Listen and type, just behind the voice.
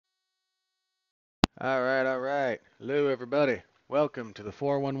All right, all right. Hello, everybody. Welcome to the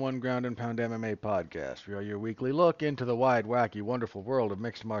 411 Ground and Pound MMA podcast. We are your weekly look into the wide, wacky, wonderful world of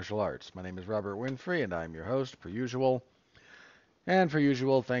mixed martial arts. My name is Robert Winfrey, and I'm your host, per usual. And per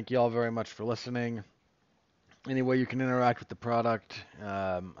usual, thank you all very much for listening. Any way you can interact with the product,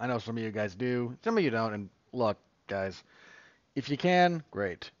 I know some of you guys do, some of you don't. And look, guys, if you can,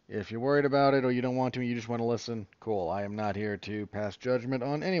 great. If you're worried about it or you don't want to, and you just want to listen, cool. I am not here to pass judgment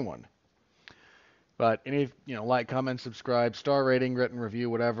on anyone. But any, like, comment, subscribe, star rating, written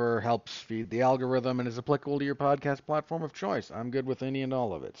review, whatever helps feed the algorithm and is applicable to your podcast platform of choice. I'm good with any and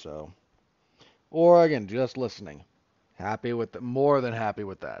all of it. So, or again, just listening. More than happy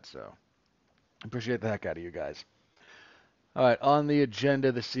with that. So, appreciate the heck out of you guys. All right, on the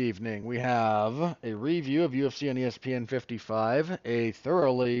agenda this evening, we have a review of UFC on ESPN 55, a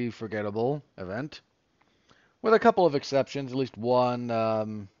thoroughly forgettable event, with a couple of exceptions, at least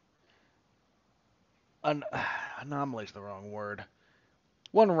one. An anomaly is the wrong word.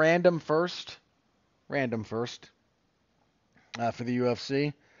 One random first for the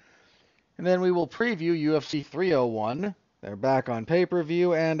UFC. And then we will preview UFC 301. They're back on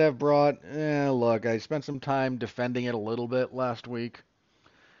pay-per-view and have brought, look, I spent some time defending it a little bit last week.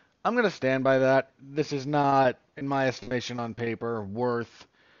 I'm going to stand by that. This is not, in my estimation on paper, worth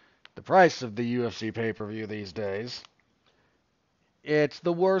the price of the UFC pay-per-view these days. It's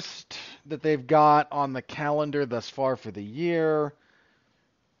the worst that they've got on the calendar thus far for the year,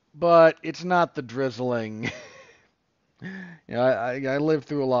 but it's not the drizzling. I lived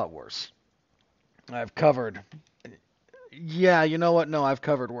through a lot worse. I've covered. Yeah, you know what? No, I've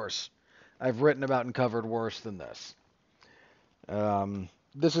covered worse. I've written about and covered worse than this.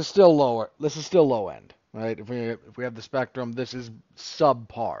 This is still lower. This is still low end, right? If we have the spectrum, this is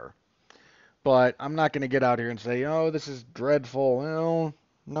subpar. But I'm not going to get out here and say, oh, this is dreadful.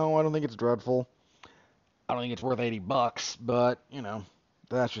 No, I don't think it's dreadful. I don't think it's worth $80, but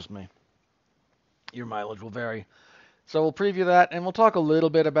that's just me. Your mileage will vary. So we'll preview that, and we'll talk a little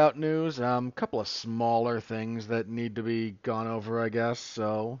bit about news. A couple of smaller things that need to be gone over, I guess.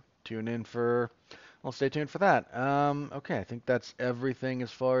 So stay tuned for that. Okay, I think that's everything as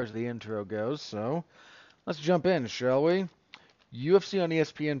far as the intro goes. So let's jump in, shall we? UFC on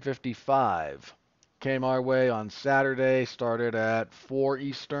ESPN 55 came our way on Saturday. Started at 4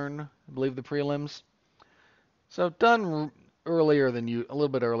 Eastern, I believe the prelims. So done a little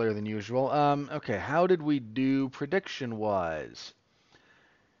bit earlier than usual. Okay, how did we do prediction-wise?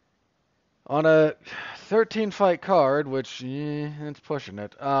 On a 13 fight card, which it's pushing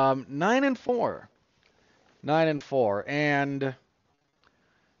it. 9-4, 9-4, and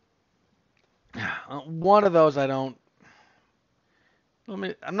one of those I don't.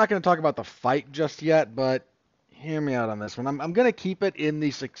 I'm not going to talk about the fight just yet, but hear me out on this one. I'm going to keep it in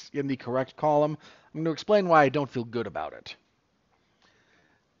the correct column. I'm going to explain why I don't feel good about it.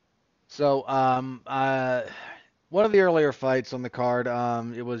 So, one of the earlier fights on the card,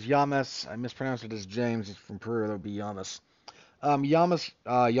 it was Yamas. I mispronounced it as James. He's from Peru. That would be Yamas. Yamas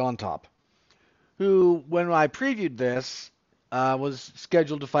Yontop, who, when I previewed this, was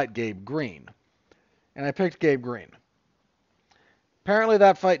scheduled to fight Gabe Green. And I picked Gabe Green. Apparently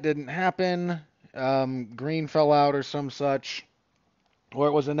that fight didn't happen. Green fell out or some such. Or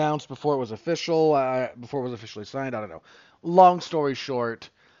it was announced before it was official, before it was officially signed. I don't know. Long story short,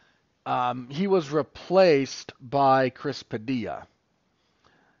 he was replaced by Chris Padilla.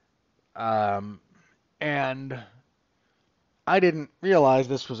 And I didn't realize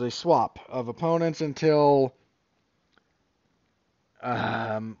this was a swap of opponents until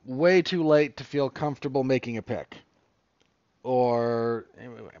way too late to feel comfortable making a pick. Or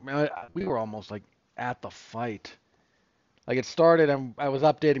we were almost like at the fight. Like it started, and I was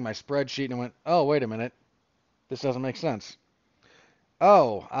updating my spreadsheet, and I went, "Oh, wait a minute, this doesn't make sense."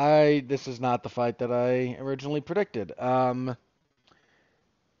 Oh, this is not the fight that I originally predicted. And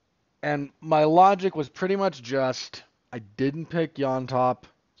my logic was pretty much just I didn't pick Yontop,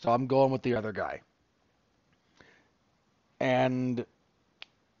 so I'm going with the other guy. And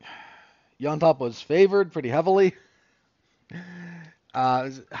Yontop was favored pretty heavily.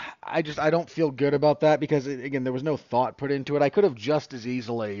 I don't feel good about that because again there was no thought put into it. I could have just as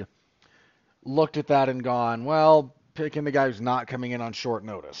easily looked at that and gone, well, picking the guy who's not coming in on short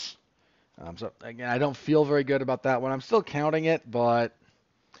notice. So again, I don't feel very good about that one. I'm still counting it, but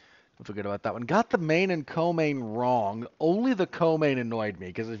I feel good about that one. Got the main and co-main wrong. Only the co-main annoyed me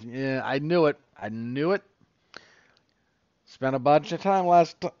because I knew it. I knew it. Spent a bunch of time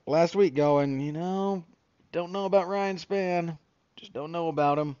last week going, don't know about Ryan Spann. Just don't know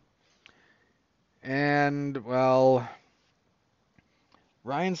about him. And, well,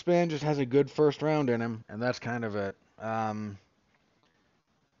 Ryan Spann just has a good first round in him, and that's kind of it. What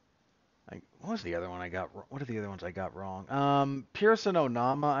was the other one I got? What are the other ones I got wrong? Pearson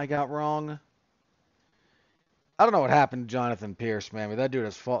Onama I got wrong. I don't know what happened to Jonathan Pierce, man. But that dude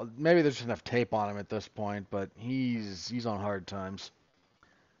has fall. Maybe there's just enough tape on him at this point, but he's on hard times.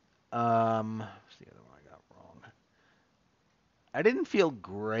 What's the other one I got wrong? I didn't feel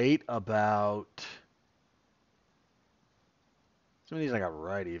great about some of these I got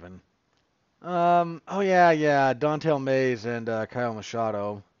right even. Oh yeah, Dontel Mays and Kyle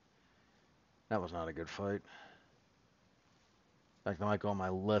Machado. That was not a good fight. In fact, that might go on my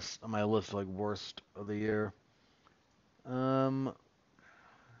list like worst of the year. Um,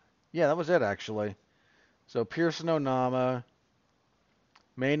 yeah, that was it actually. So Pearson Onama,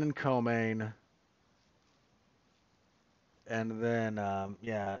 Main and Co-Main, and then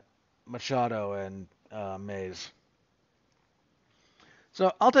yeah, Machado and Mays.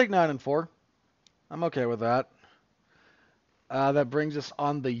 So I'll take 9-4. I'm okay with that. That brings us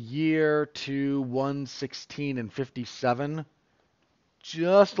on the year to 116-57.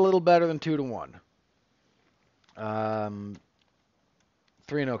 Just a little better than 2-1. 3-0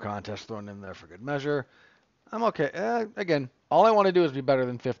 contest thrown in there for good measure. I'm okay. Again, all I want to do is be better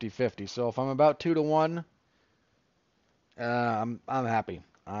than 50-50. So if I'm about 2-1, I'm happy.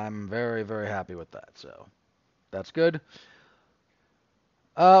 I'm very, very happy with that. So that's good.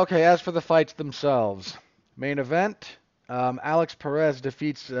 Okay, as for the fights themselves, main event. Alex Perez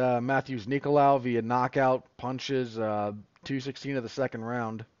defeats Matthews Nicolau via knockout punches, 2:16 of the second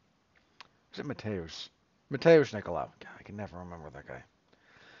round. Is it Mateus? Mateus Nicolau. God, I can never remember that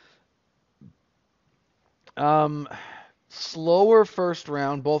guy. Slower first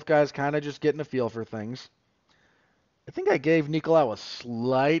round. Both guys kind of just getting a feel for things. I think I gave Nicolau a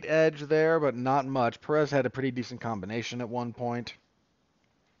slight edge there, but not much. Perez had a pretty decent combination at one point.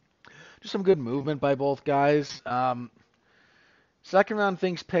 Just some good movement by both guys. Second round,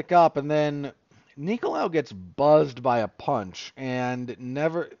 things pick up, and then Nicolau gets buzzed by a punch and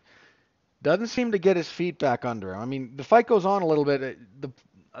never doesn't seem to get his feet back under him. I mean, the fight goes on a little bit.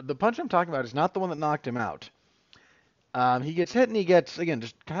 The punch I'm talking about is not the one that knocked him out. He gets hit and he gets, again,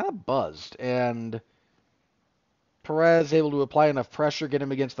 just kind of buzzed. And Perez able to apply enough pressure, get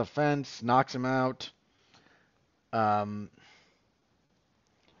him against the fence, knocks him out.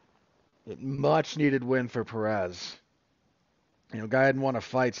 Much needed win for Perez. Guy hadn't won a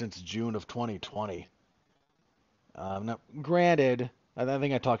fight since June of 2020. Now, granted, I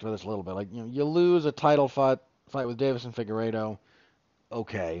think I talked about this a little bit. You lose a title fight with Davison Figueiredo,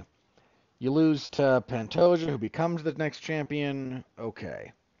 okay. You lose to Pantoja, who becomes the next champion,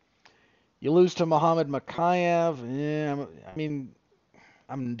 okay. You lose to Muhammad Makayev,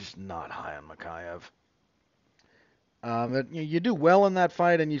 I'm just not high on Makayev. But you do well in that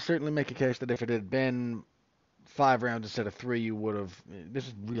fight, and you certainly make a case that if it had been 5 rounds instead of 3, you would have. There's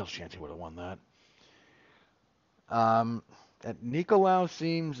a real chance he would have won that. Nicolau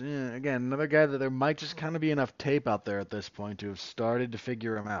seems, again, another guy that there might just kind of be enough tape out there at this point to have started to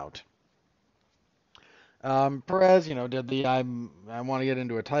figure him out. Perez, did the I want to get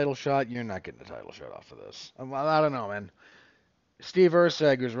into a title shot. You're not getting a title shot off of this. I don't know, man. Steve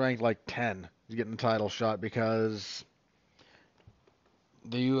Erceg, who's ranked like 10, is getting a title shot because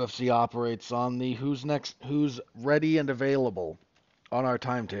the UFC operates on the who's ready and available on our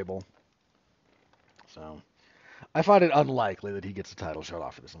timetable. So I find it unlikely that he gets a title shot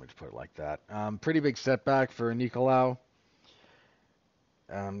off of this. Let me just put it like that. Pretty big setback for Nicolau.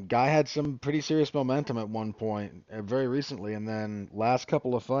 Guy had some pretty serious momentum at one point, very recently, and then last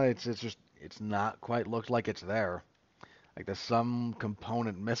couple of fights, it's not quite looked like it's there. Like there's some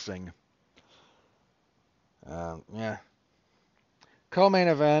component missing. Yeah. Co-main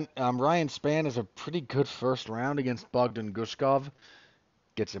event, Ryan Spann is a pretty good first round against Bogdan Gushkov.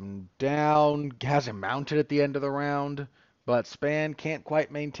 Gets him down, has him mounted at the end of the round, but Spann can't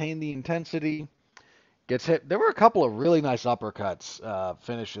quite maintain the intensity. Gets hit. There were a couple of really nice uppercuts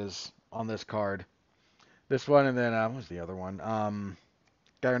finishes on this card. This one and then what was the other one?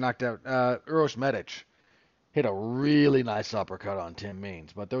 Guy who knocked out Uros Medic hit a really nice uppercut on Tim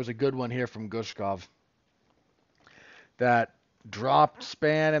Means, but there was a good one here from Gushkov that dropped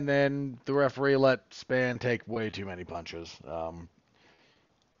Spann, and then the referee let Spann take way too many punches.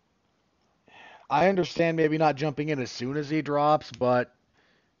 I understand maybe not jumping in as soon as he drops, but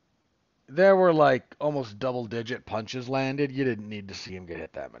there were like almost double-digit punches landed. You didn't need to see him get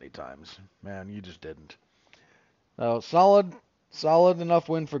hit that many times. Man, you just didn't. Solid enough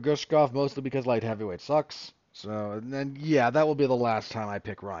win for Gushkov, mostly because light heavyweight sucks. So, and then, yeah, that will be the last time I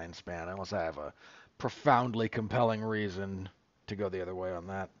pick Ryan Spann, unless I have a profoundly compelling reason to go the other way on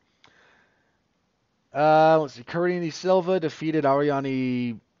that. Let's see. Karini Silva defeated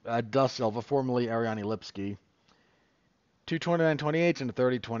Ariane Da Silva, formerly Ariane Lipski. 229-28 and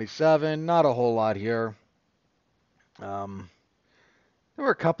 30-27. Not a whole lot here. There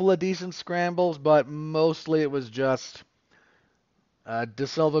were a couple of decent scrambles, but mostly it was just Da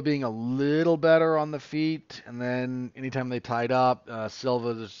Silva being a little better on the feet, and then anytime they tied up,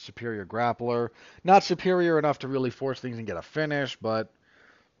 Silva the superior grappler. Not superior enough to really force things and get a finish, but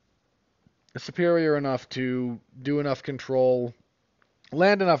superior enough to do enough control,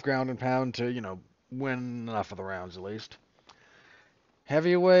 land enough ground and pound to, win enough of the rounds at least.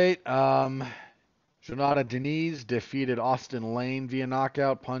 Heavyweight, Jonata Diniz defeated Austin Lane via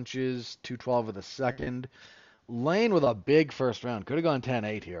knockout punches, 212 of the second. Lane with a big first round. Could have gone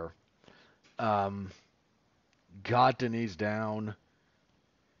 10-8 here. Got Diniz down.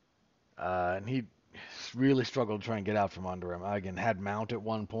 And he really struggled to try and get out from under him. Again, had mount at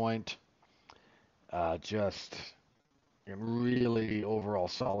one point. Just really overall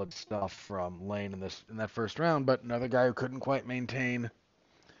solid stuff from Lane in that first round, but another guy who couldn't quite maintain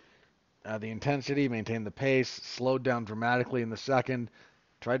the intensity, maintain the pace, slowed down dramatically in the second,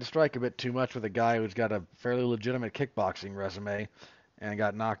 tried to strike a bit too much with a guy who's got a fairly legitimate kickboxing resume, and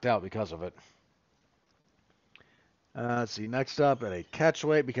got knocked out because of it. Let's see, next up at a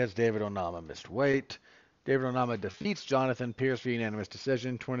catchweight, because David Onama missed weight. David Onama defeats Jonathan Pierce via unanimous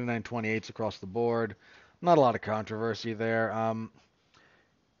decision, 29-28 across the board. Not a lot of controversy there.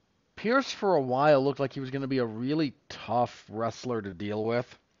 Pierce for a while looked like he was going to be a really tough wrestler to deal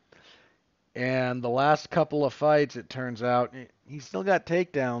with. And the last couple of fights, it turns out, he's still got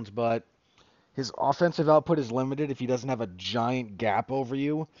takedowns, but his offensive output is limited if he doesn't have a giant gap over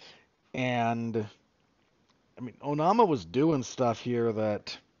you. And, Onama was doing stuff here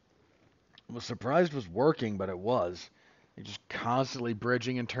that I was surprised was working, but it was. He's just constantly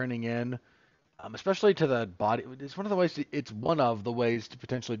bridging and turning in, especially to the body. It's one of the ways to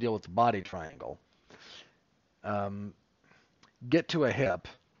potentially deal with the body triangle. Get to a hip.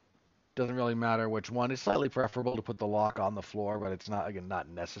 Doesn't really matter which one. It's slightly preferable to put the lock on the floor, but it's not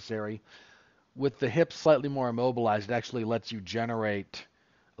necessary. With the hips slightly more immobilized, it actually lets you generate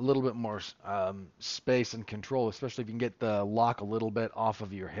a little bit more space and control, especially if you can get the lock a little bit off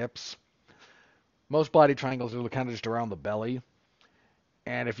of your hips. Most body triangles are kind of just around the belly.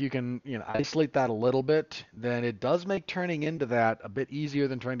 And if you can, isolate that a little bit, then it does make turning into that a bit easier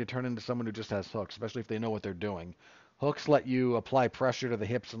than trying to turn into someone who just has hooks, especially if they know what they're doing. Hooks let you apply pressure to the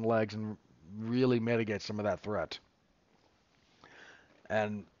hips and legs and really mitigate some of that threat.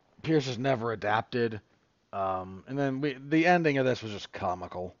 And Pierce has never adapted. And then the ending of this was just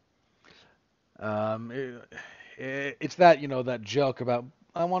comical. It's that, that joke about,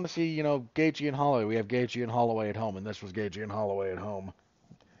 I want to see, Gaethje and Holloway. We have Gaethje and Holloway at home, and this was Gaethje and Holloway at home.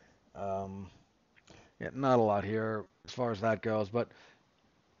 Not a lot here as far as that goes, but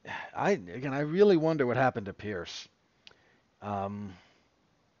I really wonder what happened to Pierce.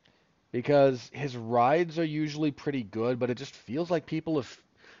 Because his rides are usually pretty good, but it just feels like people have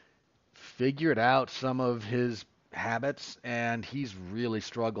figured out some of his habits, and he's really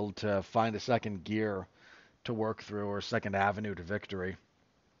struggled to find a second gear to work through or a second avenue to victory.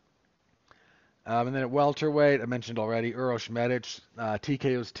 And then at welterweight, I mentioned already, Uros Medic,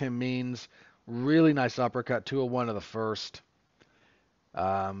 TKO's Tim Means, really nice uppercut, 201 of the first.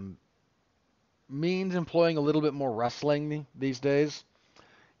 Means employing a little bit more wrestling these days.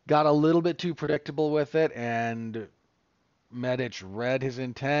 Got a little bit too predictable with it, and Medic read his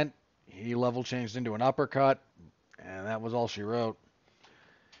intent. He level changed into an uppercut, and that was all she wrote.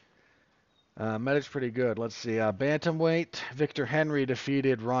 Medic's pretty good. Let's see. Bantamweight, Victor Henry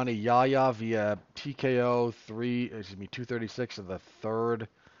defeated Ronnie Yaya via TKO 236 of the third.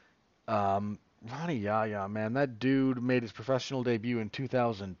 Ronnie Yaya, man, that dude made his professional debut in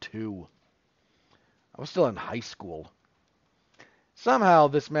 2002. I was still in high school. Somehow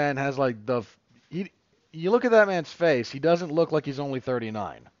this man has you look at that man's face, he doesn't look like he's only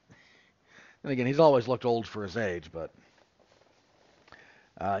 39. And again, he's always looked old for his age, but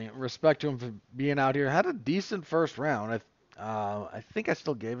respect to him for being out here. Had a decent first round. I think I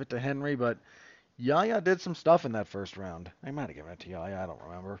still gave it to Henry, but Yaya did some stuff in that first round. I might have given it to Yaya, I don't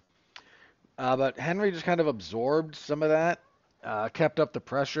remember. But Henry just kind of absorbed some of that, kept up the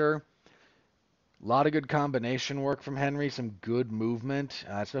pressure. A lot of good combination work from Henry, some good movement,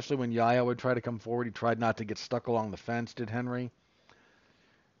 especially when Yaya would try to come forward. He tried not to get stuck along the fence, did Henry.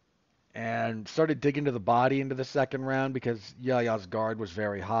 And started digging to the body into the second round because Yaya's guard was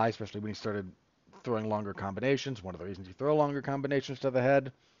very high, especially when he started throwing longer combinations. One of the reasons you throw longer combinations to the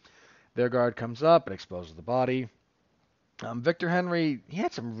head. Their guard comes up and exposes the body. Victor Henry, he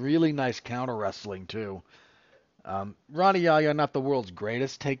had some really nice counter wrestling too. Ronnie Yaya, not the world's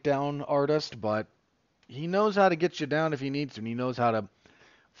greatest takedown artist, but he knows how to get you down if he needs to, and he knows how to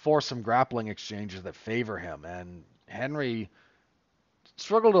force some grappling exchanges that favor him. And Henry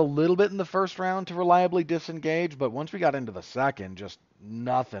struggled a little bit in the first round to reliably disengage, but once we got into the second, just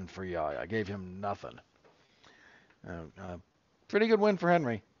nothing for Yaya. I gave him nothing. Uh, uh, Pretty good win for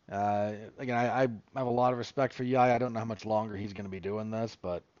Henry. Again, I have a lot of respect for Yaya. I don't know how much longer he's going to be doing this,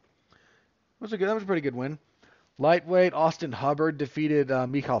 but that was a pretty good win. Lightweight, Austin Hubbard defeated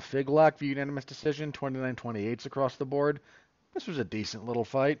Mikhail Figlak via unanimous decision, 29-28 across the board. This was a decent little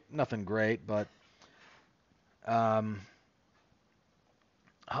fight. Nothing great, but um,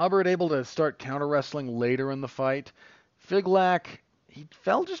 Hubbard able to start counter wrestling later in the fight. Figlak, he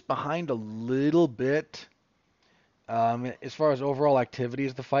fell just behind a little bit as far as overall activity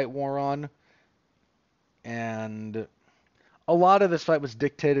as the fight wore on. And a lot of this fight was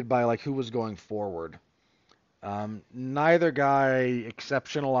dictated by like who was going forward. Neither guy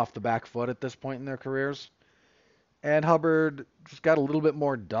exceptional off the back foot at this point in their careers. And Hubbard just got a little bit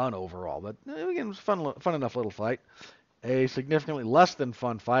more done overall. But again, it was a fun enough little fight. A significantly less than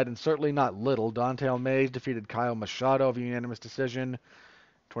fun fight, and certainly not little. Don'Tale Mayes defeated Kyle Machado via unanimous decision,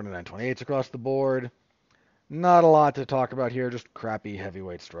 29-28 across the board. Not a lot to talk about here, just crappy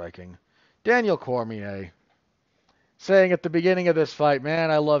heavyweight striking. Daniel Cormier saying at the beginning of this fight, man,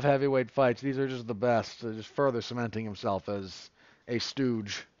 I love heavyweight fights. These are just the best. Just further cementing himself as a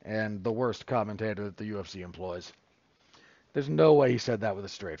stooge and the worst commentator that the UFC employs. There's no way he said that with a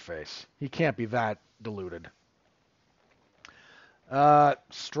straight face. He can't be that deluded.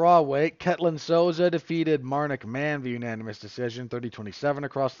 Strawweight, Ketlin Souza defeated Marnik Mann via unanimous decision, 30-27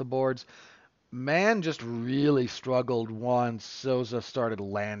 across the boards. Mann just really struggled once Souza started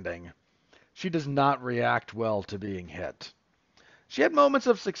landing. She does not react well to being hit. She had moments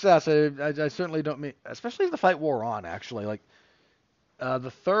of success. I certainly don't mean, especially as the fight wore on, actually. Like,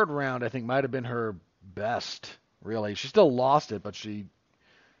 the third round, I think, might have been her best, really. She still lost it, but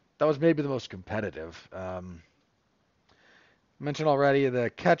that was maybe the most competitive. Mentioned already the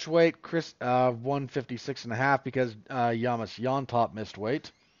catch weight, Chris 156.5 because Yamas Yontop missed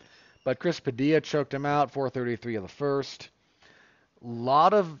weight. But Chris Padilla choked him out, 433 of the first.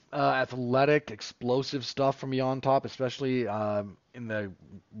 Lot of athletic, explosive stuff from Yontop, especially in the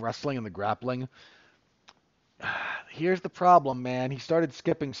wrestling and the grappling. Here's the problem, man. He started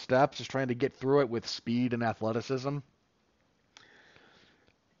skipping steps, just trying to get through it with speed and athleticism.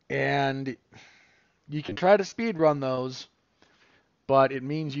 And you can try to speed run those, but it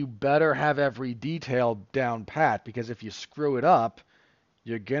means you better have every detail down pat, because if you screw it up,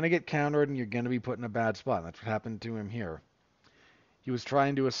 you're going to get countered and you're going to be put in a bad spot. And that's what happened to him here. He was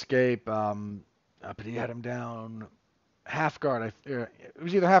trying to escape, but he had him down half guard. It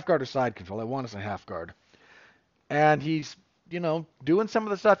was either half guard or side control. I want to say half guard. And he's, doing some of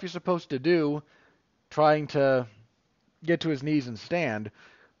the stuff you're supposed to do, trying to get to his knees and stand,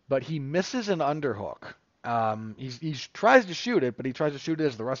 but he misses an underhook. He tries to shoot it, but he tries to shoot it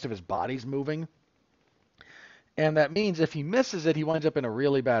as the rest of his body's moving. And that means if he misses it, he winds up in a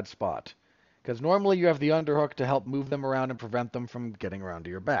really bad spot. Because normally you have the underhook to help move them around and prevent them from getting around to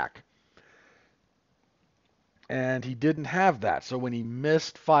your back. And he didn't have that. So when he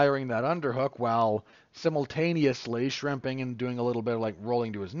missed firing that underhook while simultaneously shrimping and doing a little bit of like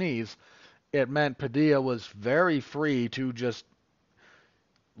rolling to his knees, it meant Padilla was very free to just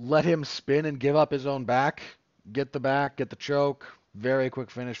let him spin and give up his own back, get the choke. Very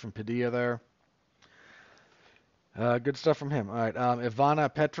quick finish from Padilla there. Good stuff from him. All right,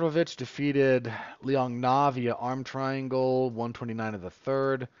 Ivana Petrovic defeated Liang Na via arm triangle, 129 of the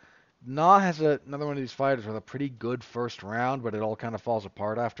third. Na has another one of these fighters with a pretty good first round, but it all kind of falls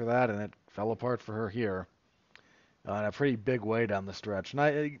apart after that, and it fell apart for her here. And a pretty big way down the stretch.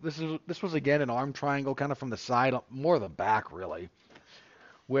 And this was again an arm triangle, kind of from the side, more the back really,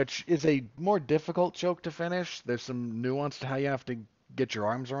 which is a more difficult choke to finish. There's some nuance to how you have to get your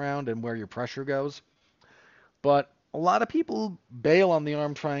arms around and where your pressure goes. But a lot of people bail on the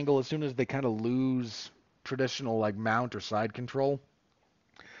arm triangle as soon as they kind of lose traditional like mount or side control.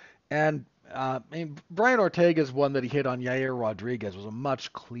 And Brian Ortega's one that he hit on Yair Rodriguez was a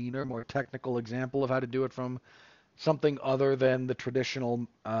much cleaner, more technical example of how to do it from something other than the traditional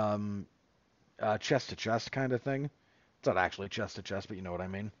chest-to-chest kind of thing. It's not actually chest-to-chest, but you know what I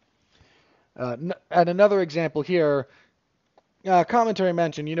mean. And another example here, commentary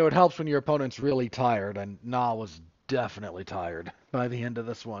mentioned, it helps when your opponent's really tired, and Na was definitely tired by the end of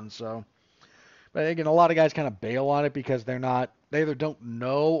this one. So, but again, a lot of guys kind of bail on it because they either don't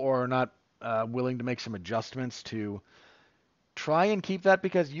know or are not willing to make some adjustments to try and keep that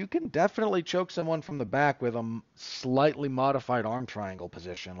because you can definitely choke someone from the back with a slightly modified arm triangle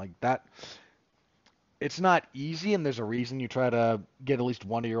position. Like that, it's not easy, and there's a reason you try to get at least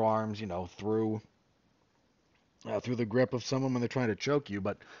one of your arms, through the grip of someone when they're trying to choke you.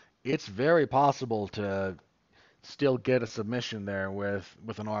 But it's very possible to still get a submission there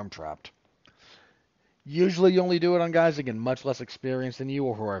with an arm trapped. Usually, you only do it on guys again much less experienced than you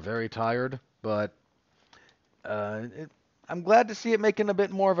or who are very tired. But uh, it, I'm glad to see it making a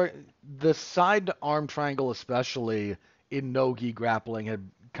bit more of the side arm triangle, especially in no-gi grappling, had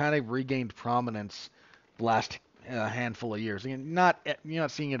kind of regained prominence the last handful of years. And you're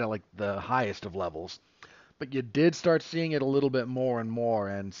not seeing it at like the highest of levels, but you did start seeing it a little bit more and more,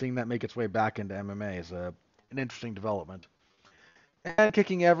 and seeing that make its way back into MMA is an interesting development. And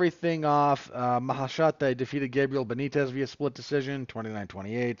kicking everything off, Mahashate defeated Gabriel Benitez via split decision,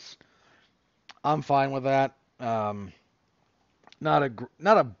 29-28. I'm fine with that. Not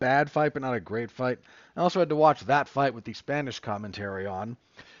a bad fight, but not a great fight. I also had to watch that fight with the Spanish commentary on.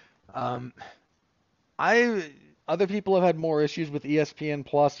 Um, I Other people have had more issues with ESPN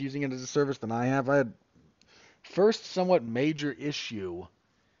Plus using it as a service than I have. I had first somewhat major issue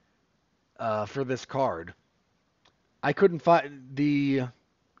for this card. I couldn't find the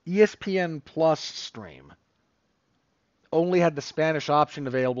ESPN Plus stream. Only had the Spanish option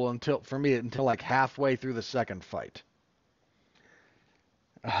available until like halfway through the second fight.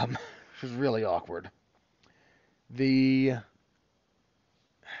 Which was really awkward. The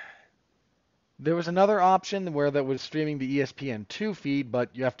There was another option where that was streaming the ESPN2 feed,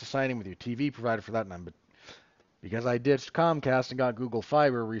 but you have to sign in with your TV provider for that. And because I ditched Comcast and got Google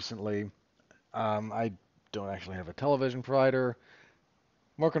Fiber recently, I don't actually have a television provider.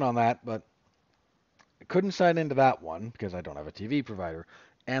 I'm working on that, but I couldn't sign into that one because I don't have a TV provider.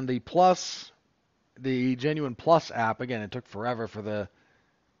 And the Genuine Plus app, again, it took forever for the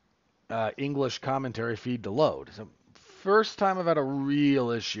English commentary feed to load. So first time I've had a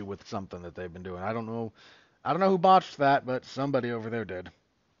real issue with something that they've been doing. I don't know who botched that, but somebody over there did.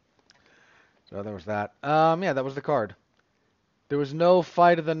 So there was that. Yeah, that was the card. There was no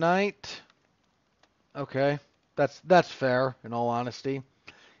fight of the night. Okay, that's fair. In all honesty,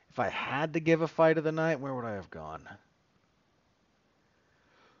 if I had to give a fight of the night, where would I have gone?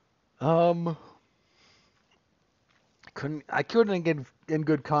 Um, I couldn't in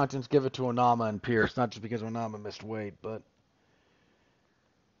good conscience give it to Onama and Pierce, not just because Onama missed weight, but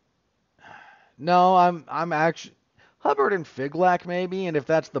no, I'm actually Hubbard and Figlak maybe, and if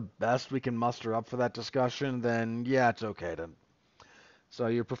that's the best we can muster up for that discussion, then yeah, it's okay to. So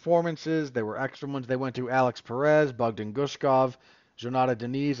your performances, they were extra ones. They went to Alex Perez, Bogdan Gushkov, Jonata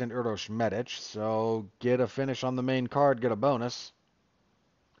Deniz, and Uros Medic. So get a finish on the main card, get a bonus.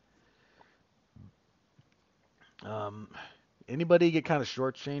 Um, Anybody get kind of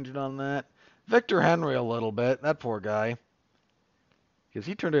shortchanged on that? Victor Henry a little bit. That poor guy, because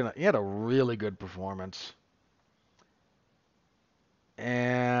he had a really good performance.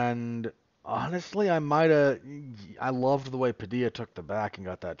 And honestly, I loved the way Padilla took the back and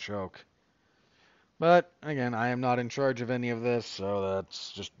got that choke. But again, I am not in charge of any of this, so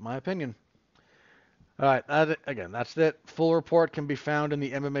that's just my opinion. All right, that's it. Full report can be found in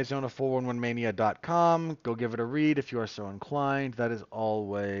the MMA Zone of 411mania.com. Go give it a read if you are so inclined. That is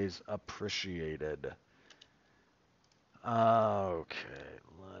always appreciated. Okay,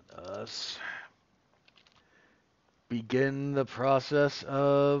 let us begin the process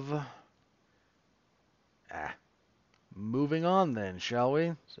of moving on then, shall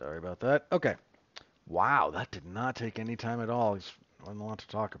we? Sorry about that. Okay. Wow, that did not take any time at all. There's a lot to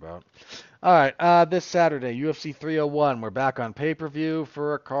talk about. All right, this Saturday, UFC 301. We're back on pay-per-view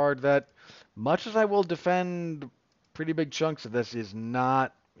for a card that, much as I will defend pretty big chunks of this, it's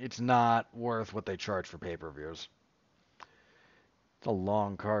not worth what they charge for pay-per-views. It's a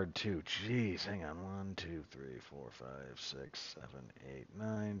long card, too. Jeez, hang on. 1, 2, 3, 4, 5, 6, 7, 8,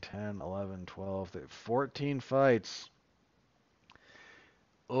 9, 10, 11, 12, 13, 14 fights.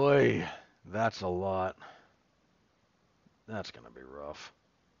 Oy, that's a lot. That's going to be rough.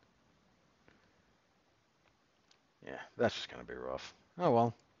 Yeah, that's just going to be rough. Oh,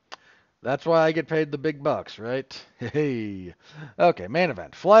 well. That's why I get paid the big bucks, right? Hey. Okay, main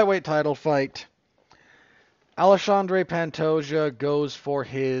event. Flyweight title fight. Alexandre Pantoja goes for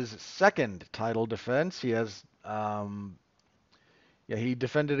his second title defense. He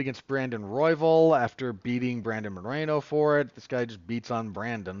defended against Brandon Royval after beating Brandon Moreno for it. This guy just beats on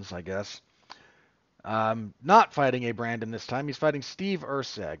Brandons, I guess. Not fighting a Brandon this time. He's fighting Steve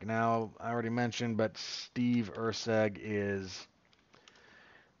Erceg. Now, I already mentioned, but Steve Erceg is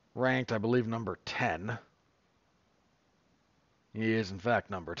ranked, I believe, number 10. He is, in fact,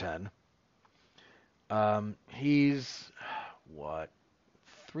 number 10. He's, what,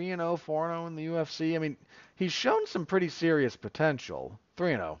 3-0, 4-0 in the UFC? I mean, he's shown some pretty serious potential.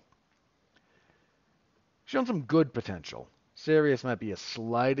 3-0. Shown some good potential. Serious might be a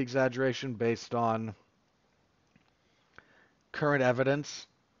slight exaggeration based on current evidence,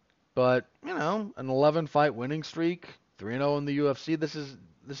 but, an 11-fight winning streak, 3-0 in the UFC, this is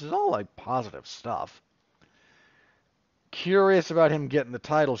all like positive stuff. Curious about him getting the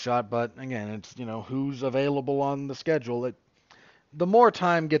title shot, but again, it's, who's available on the schedule. The more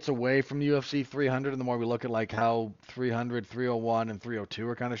time gets away from UFC 300 and the more we look at like how 300, 301, and 302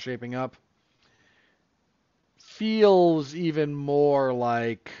 are kind of shaping up, feels even more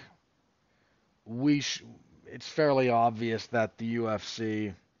like it's fairly obvious that the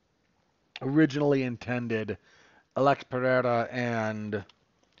UFC originally intended Alex Pereira and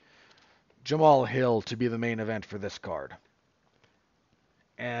Jamal Hill to be the main event for this card.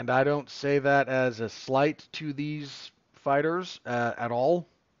 And I don't say that as a slight to these fighters at all.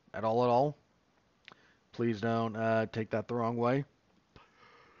 At all, at all. Please don't take that the wrong way.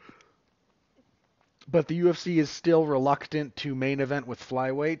 But the UFC is still reluctant to main event with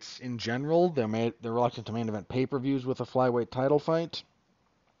flyweights in general. They're reluctant to main event pay-per-views with a flyweight title fight.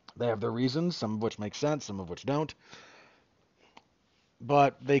 They have their reasons, some of which make sense, some of which don't.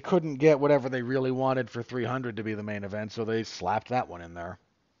 But they couldn't get whatever they really wanted for 300 to be the main event, so they slapped that one in there.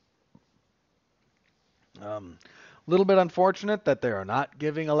 Little bit unfortunate that they are not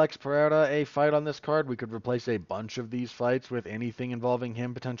giving Alex Pereira a fight on this card. We could replace a bunch of these fights with anything involving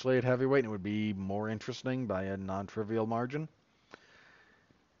him potentially at heavyweight, and it would be more interesting by a non-trivial margin.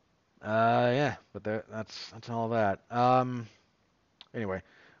 Yeah, but that's all that. Anyway,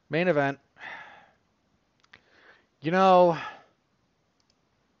 main event.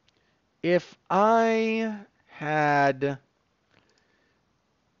 If I had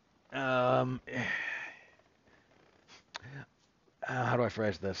how do I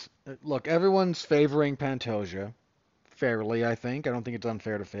phrase this? Look, everyone's favoring Pantoja fairly, I think. I don't think it's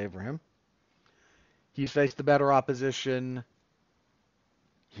unfair to favor him. He's faced the better opposition.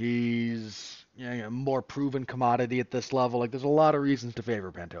 He's a more proven commodity at this level. Like, there's a lot of reasons to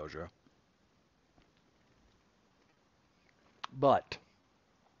favor Pantoja. But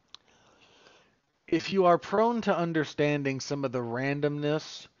if you are prone to understanding some of the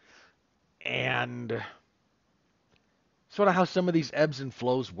randomness and sort of how some of these ebbs and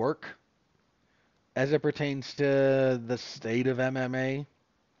flows work as it pertains to the state of MMA,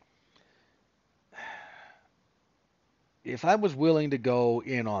 if I was willing to go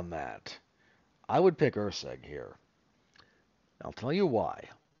in on that, I would pick Urseg here. I'll tell you why.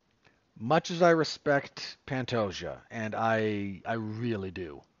 Much as I respect Pantoja, and I really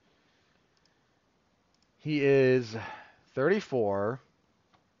do, he is 34.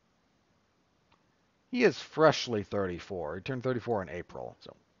 He is freshly 34. He turned 34 in April,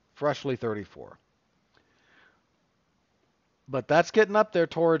 so freshly 34. But that's getting up there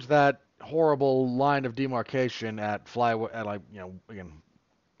towards that horrible line of demarcation at flyweight, at again,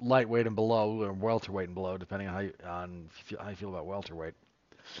 lightweight and below, or welterweight and below, depending on how you feel about welterweight.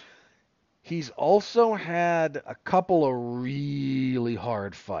 He's also had a couple of really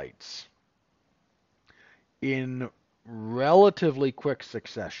hard fights in relatively quick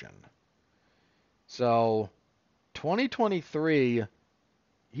succession. So, 2023,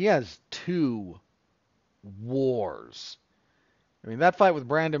 he has 2 wars. I mean, that fight with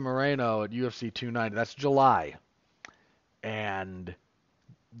Brandon Moreno at UFC 290, that's July. And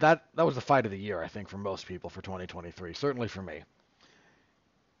that was the fight of the year, I think, for most people for 2023. Certainly for me.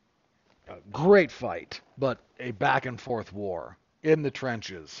 A great fight, but a back and forth war in the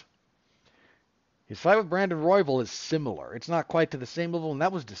trenches. His fight with Brandon Royval is similar. It's not quite to the same level, and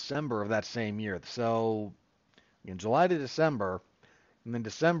that was December of that same year. So, in July to December, and then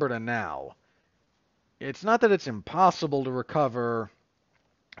December to now, it's not that it's impossible to recover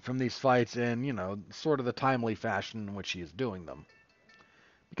from these fights in, sort of the timely fashion in which he is doing them.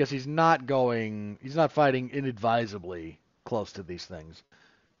 Because he's not fighting inadvisably close to these things.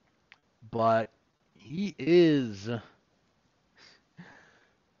 But he is...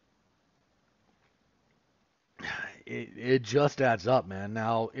 It just adds up, man.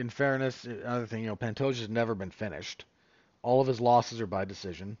 Now, in fairness, another thing, Pantoja's never been finished. All of his losses are by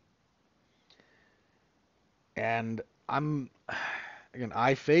decision. And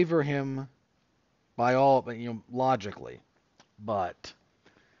I favor him logically. But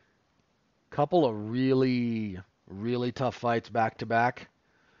couple of really, really tough fights back to back.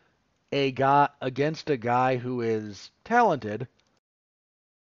 Against a guy who is talented,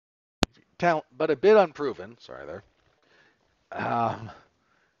 but a bit unproven. Sorry there. Um,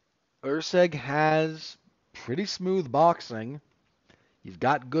 Urseg has pretty smooth boxing. He's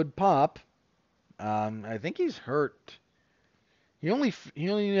got good pop. I think he's hurt. He only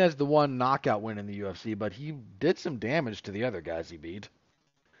has the one knockout win in the UFC, but he did some damage to the other guys he beat.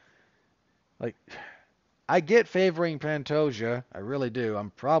 Like, I get favoring Pantoja, I really do.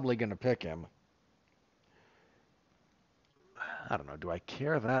 I'm probably gonna pick him. I don't know. Do I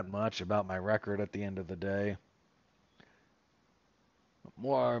care that much about my record at the end of the day?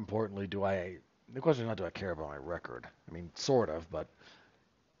 More importantly, do I? The question is not do I care about my record. I mean, sort of, but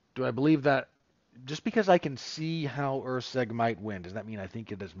do I believe that just because I can see how Urseg might win, does that mean I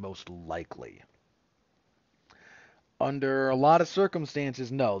think it is most likely? Under a lot of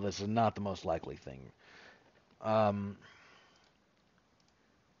circumstances, no, this is not the most likely thing. Um,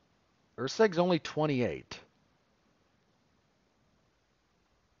 Urseg's only 28.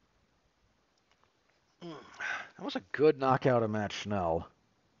 That was a good knockout of Matt Schnell.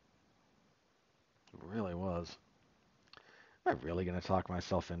 It really was. Am I really going to talk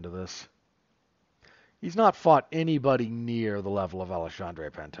myself into this? He's not fought anybody near the level of Alexandre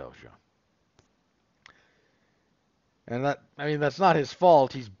Pantoja. And that's not his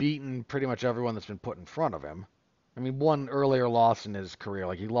fault. He's beaten pretty much everyone that's been put in front of him. I mean, one earlier loss in his career,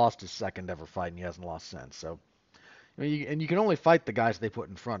 like he lost his second ever fight and he hasn't lost since. So, and you can only fight the guys they put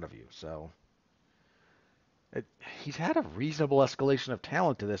in front of you. So, it, he's had a reasonable escalation of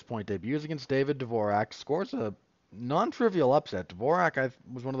talent to this point. Debuts against David Dvorak, scores a non-trivial upset. Dvorak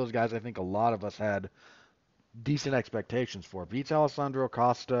was one of those guys I think a lot of us had decent expectations for. Beats Alessandro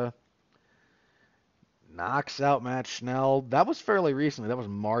Costa, knocks out Matt Schnell. That was fairly recently. That was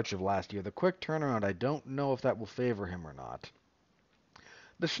March of last year. The quick turnaround, I don't know if that will favor him or not.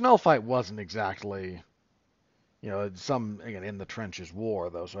 The Schnell fight wasn't exactly, some, again, in the trenches war,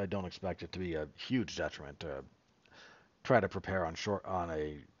 though, so I don't expect it to be a huge detriment to try to prepare on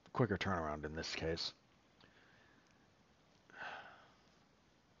a quicker turnaround in this case.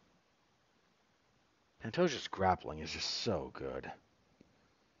 Pantoja's grappling is just so good.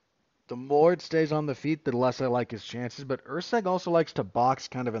 The more it stays on the feet, the less I like his chances, but Urseg also likes to box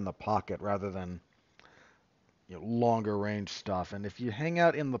kind of in the pocket rather than longer range stuff. And if you hang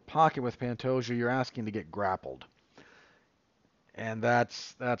out in the pocket with Pantoja, you're asking to get grappled. And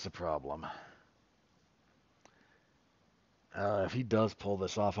that's a problem. If he does pull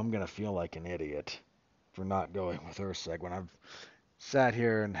this off, I'm going to feel like an idiot for not going with Urseg when I've sat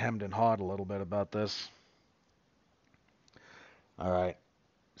here and hemmed and hawed a little bit about this. All right.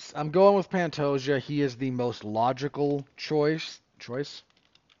 I'm going with Pantoja. He is the most logical choice.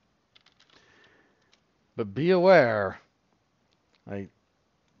 But be aware,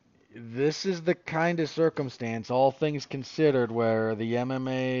 this is the kind of circumstance, all things considered, where the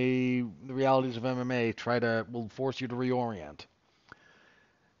realities of MMA will force you to reorient.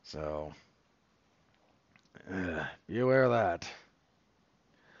 So, be aware of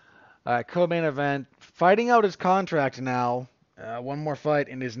that. Co-main event, fighting out his contract now. One more fight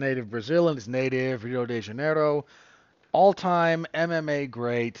in his native Brazil and his native Rio de Janeiro. All-time MMA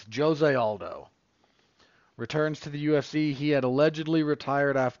great Jose Aldo returns to the UFC. He had allegedly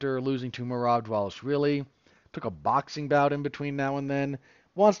retired after losing to Merab Dvalishvili. Took a boxing bout in between now and then.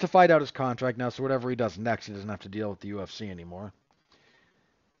 Wants to fight out his contract now, so whatever he does next, he doesn't have to deal with the UFC anymore.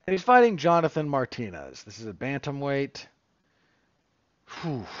 And he's fighting Jonathan Martinez. This is a bantamweight.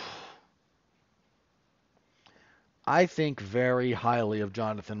 Whew. I think very highly of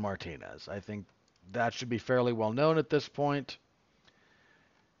Jonathan Martinez. I think that should be fairly well known at this point.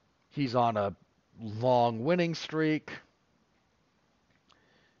 He's on a long winning streak.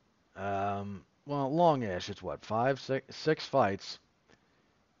 Longish. It's what, six fights.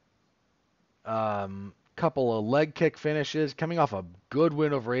 Couple of leg kick finishes, coming off a good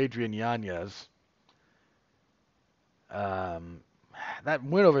win over Adrian Yanez. That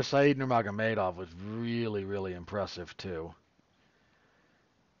win over Said Nurmagomedov was really, really impressive too.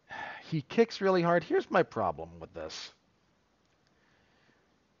 He kicks really hard. Here's my problem with this.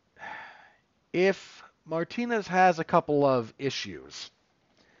 If Martinez has a couple of issues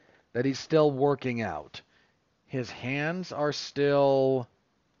that he's still working out, his hands are still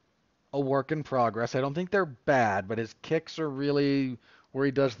a work in progress. I don't think they're bad, but his kicks are really where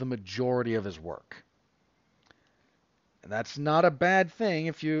he does the majority of his work. And that's not a bad thing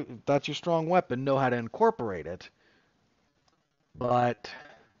if that's your strong weapon, know how to incorporate it. But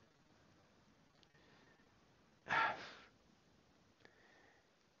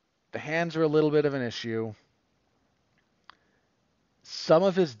the hands are a little bit of an issue. Some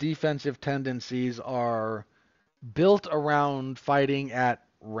of his defensive tendencies are built around fighting at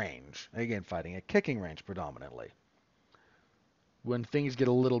range. Again, fighting at kicking range predominantly. when things get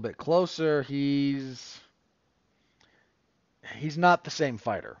a little bit closer, he's not the same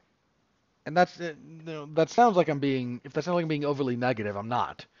fighter. And that sounds like I'm being if that sounds like I'm being overly negative, I'm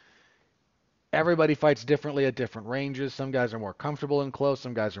not. Everybody fights differently at different ranges. Some guys are more comfortable in close,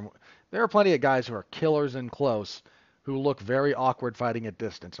 some guys are more, there are plenty of guys who are killers in close who look very awkward fighting at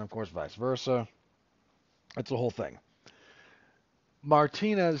distance, and of course vice versa. That's the whole thing.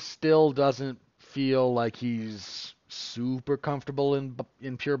 Martinez still doesn't feel like he's super comfortable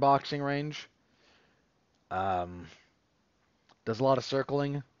in pure boxing range. Um, does a lot of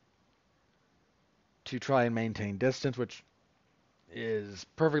circling to try and maintain distance, which is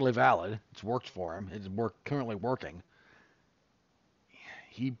perfectly valid. It's worked for him. It's currently working.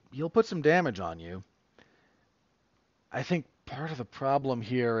 He'll put some damage on you. I think part of the problem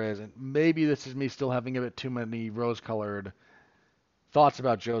here is, and maybe this is me still having a bit too many rose-colored thoughts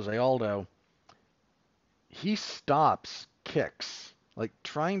about Jose Aldo. He stops kicks. Like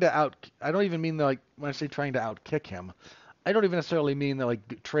trying to out. I don't even mean like when I say trying to outkick him. I don't even necessarily mean that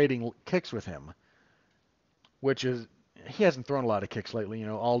like trading kicks with him, which is he hasn't thrown a lot of kicks lately.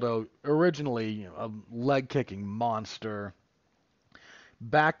 Aldo originally a leg kicking monster,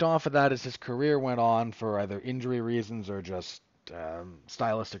 backed off of that as his career went on for either injury reasons or just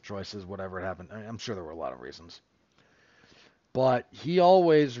stylistic choices, whatever it happened. I'm sure there were a lot of reasons, but he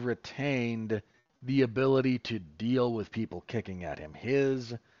always retained the ability to deal with people kicking at him.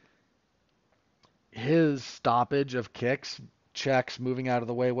 His stoppage of kicks, checks, moving out of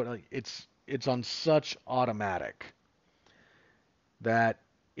the way, it's on such automatic that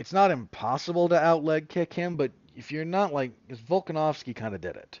it's not impossible to outleg kick him, but if you're not like, because Volkanovski kind of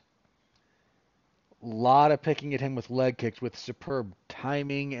did it. A lot of picking at him with leg kicks with superb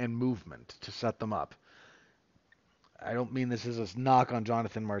timing and movement to set them up. I don't mean this as a knock on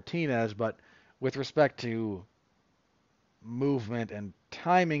Jonathan Martinez, but with respect to movement and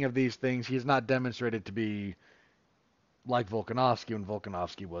timing of these things, he has not demonstrated to be like Volkanovski when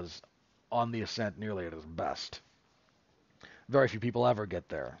Volkanovski was on the ascent nearly at his best. Very few people ever get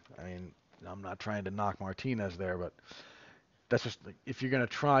there. I mean, I'm not trying to knock Martinez there, but that's just if you're going to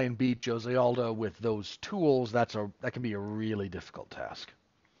try and beat Jose Aldo with those tools, that can be a really difficult task.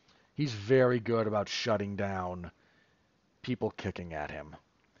 He's very good about shutting down people kicking at him.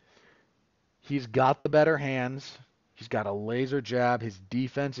 He's got the better hands. He's got a laser jab. His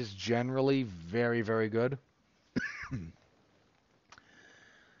defense is generally very, very good.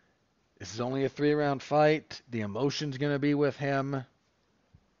 This is only a 3-round fight. The emotion's going to be with him.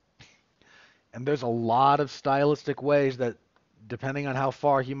 And there's a lot of stylistic ways that, depending on how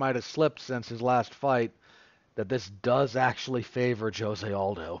far he might have slipped since his last fight, that this does actually favor Jose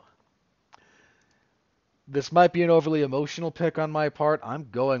Aldo. This might be an overly emotional pick on my part. I'm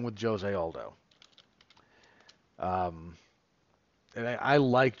going with Jose Aldo. And I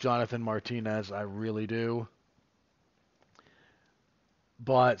like Jonathan Martinez. I really do.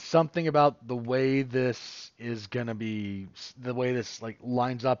 But something about the way this is going to be, the way this like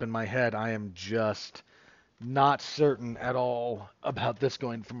lines up in my head, I am just not certain at all about this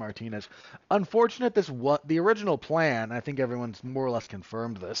going for Martinez. Unfortunate, the original plan, I think everyone's more or less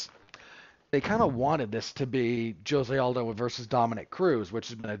confirmed this. They kind of wanted this to be Jose Aldo versus Dominic Cruz, which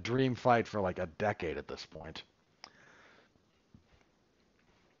has been a dream fight for like a decade at this point.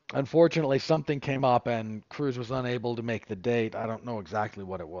 Unfortunately, something came up and Cruz was unable to make the date. I don't know exactly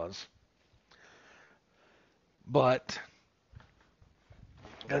what it was. But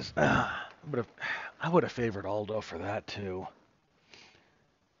as, I would have favored Aldo for that too.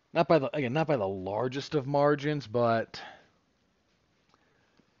 Not by the largest of margins, but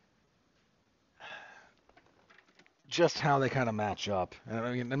just how they kind of match up.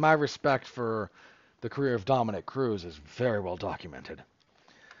 I mean, and my respect for the career of Dominic Cruz is very well documented.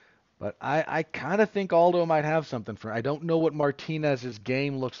 But I kind of think Aldo might have something for. I don't know what Martinez's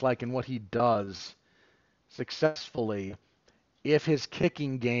game looks like and what he does successfully if his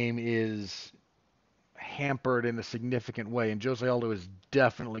kicking game is hampered in a significant way, and Jose Aldo is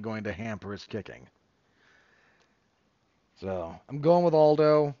definitely going to hamper his kicking. So I'm going with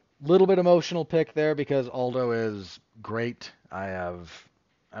Aldo. Little bit emotional pick there because Aldo is great. I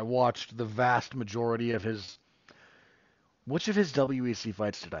watched the vast majority of his. Which of his WEC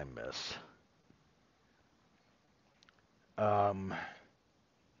fights did I miss?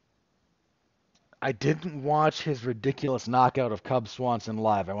 I didn't watch his ridiculous knockout of Cub Swanson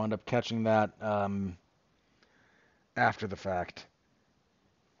live. I wound up catching that after the fact.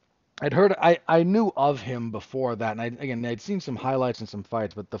 I knew of him before that, and I'd seen some highlights and some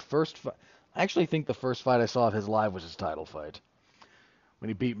fights, but I actually think the first fight I saw of his live was his title fight when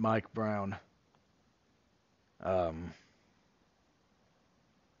he beat Mike Brown.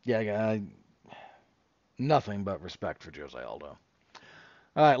 Yeah, nothing but respect for Jose Aldo.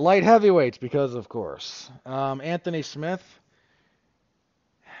 All right, light heavyweights, because of course. Anthony Smith,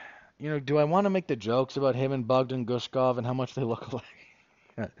 do I want to make the jokes about him and Bogdan Gushkov and how much they look alike?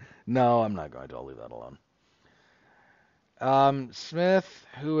 No, I'm not going to. I'll leave that alone. Smith,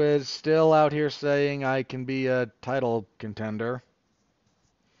 who is still out here saying I can be a title contender.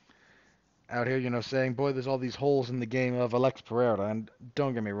 Out here, saying, boy, there's all these holes in the game of Alex Pereira. And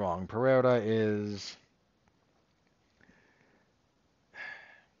don't get me wrong,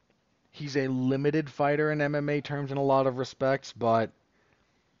 he's a limited fighter in MMA terms in a lot of respects, but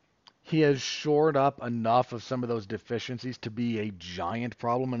he has shored up enough of some of those deficiencies to be a giant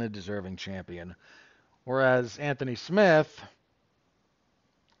problem and a deserving champion. Whereas Anthony Smith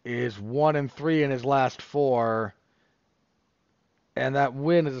is 1-3 in his last four, and that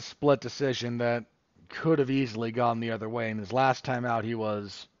win is a split decision that could have easily gone the other way. And his last time out, he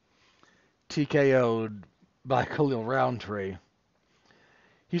was TKO'd by Khalil Roundtree.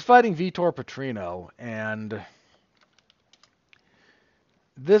 He's fighting Vitor Petrino, and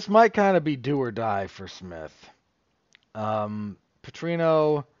this might kind of be do or die for Smith.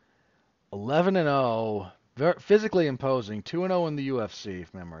 Petrino, 11-0, physically imposing, 2-0 in the UFC,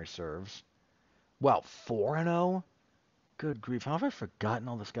 if memory serves. Well, 4-0? Good grief, how have I forgotten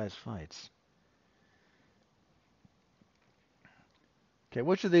all this guy's fights? Okay,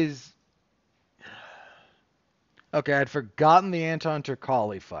 which of these... Okay, I'd forgotten the Anton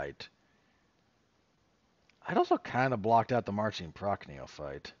Turkalj fight. I'd also kind of blocked out the Marcin Prachnio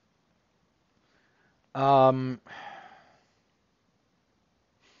fight. I'm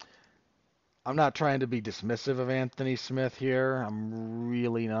not trying to be dismissive of Anthony Smith here. I'm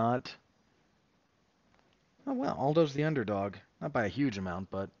really not. Oh, well, Aldo's the underdog. Not by a huge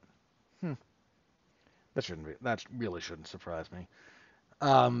amount, but that really shouldn't surprise me.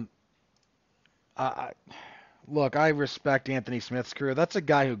 Um, I, Look, I respect Anthony Smith's career. That's a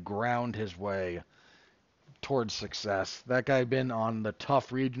guy who ground his way towards success. That guy been on the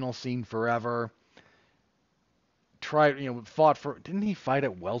tough regional scene forever. Fought for. Didn't he fight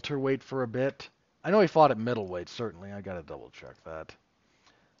at welterweight for a bit? I know he fought at middleweight. Certainly, I gotta double check that.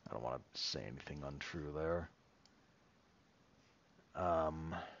 I don't want to say anything untrue there.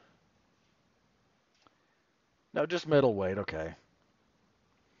 Um, no, just middleweight. Okay,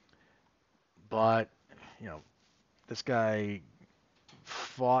 but this guy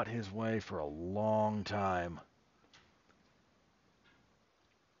fought his way for a long time.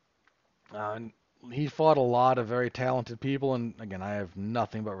 And he fought a lot of very talented people, and again, I have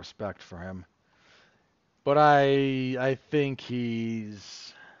nothing but respect for him. But I think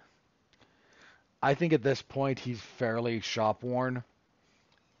at this point he's fairly shop worn,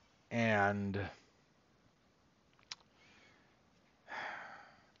 and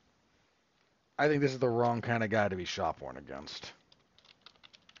I think this is the wrong kind of guy to be shop worn against.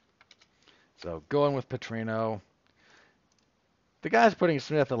 So going with Petrino. The guy's putting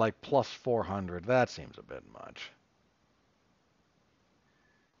Smith at like plus 400. That seems a bit much.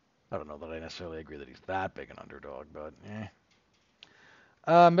 I don't know that I necessarily agree that he's that big an underdog, but eh.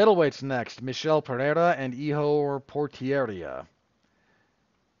 Middleweights next. Michel Pereira and Ihor Portieria.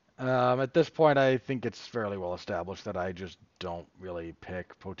 At this point, I think it's fairly well established that I just don't really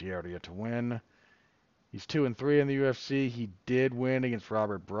pick Portieria to win. He's 2-3 in the UFC. He did win against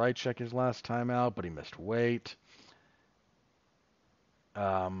Robert Bryczek his last time out, but he missed weight.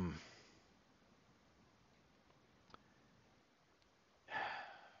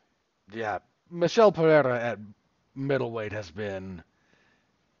 Yeah, Michel Pereira at middleweight has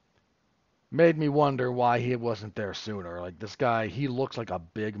made me wonder why he wasn't there sooner. Like, this guy, he looks like a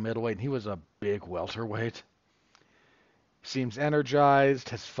big middleweight, and he was a big welterweight. Seems energized,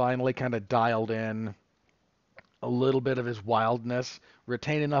 has finally kind of dialed in a little bit of his wildness,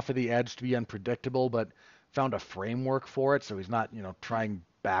 retained enough of the edge to be unpredictable, but found a framework for it, so he's not, trying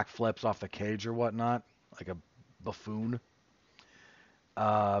backflips off the cage or whatnot, like a buffoon.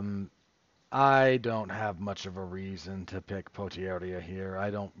 I don't have much of a reason to pick Potieria here.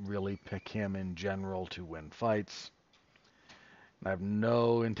 I don't really pick him in general to win fights. I have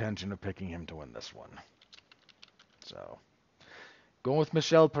no intention of picking him to win this one. So, going with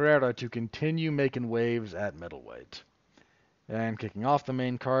Michel Pereira to continue making waves at middleweight. And kicking off the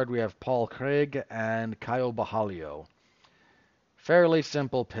main card, we have Paul Craig and Caio Borralho. Fairly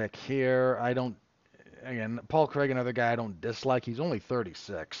simple pick here. Paul Craig, another guy I don't dislike. He's only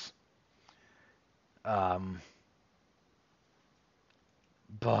 36. But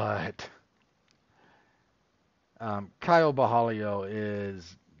Caio Borralho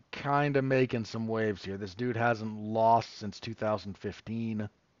is kind of making some waves here. This dude hasn't lost since 2015.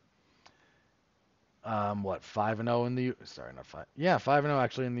 What, 5-0 in the sorry, not 5. Yeah, 5-0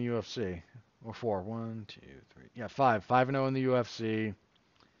 actually in the UFC. Or 4. 1, 2, 3. Yeah, 5. 5-0 in the UFC.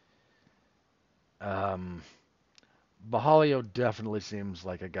 Um, Bahalio definitely seems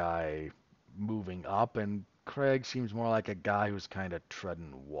like a guy moving up, and Craig seems more like a guy who's kind of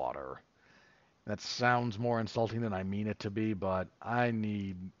treading water. That sounds more insulting than I mean it to be, but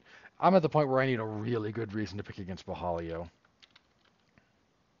I'm at the point where I need a really good reason to pick against Bahalio.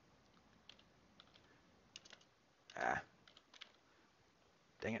 Ah,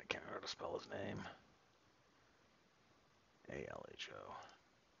 dang it, I can't remember how to spell his name. Alho.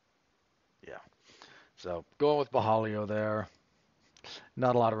 Yeah. So going with Bahalio there.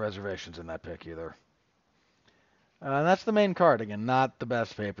 Not a lot of reservations in that pick either. That's the main card. Again, not the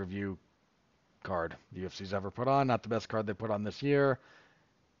best pay-per-view card the UFC's ever put on. Not the best card they put on this year.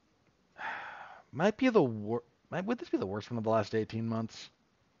 Might be the worst. Would this be the worst one of the last 18 months?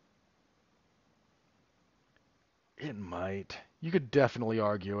 It might. You could definitely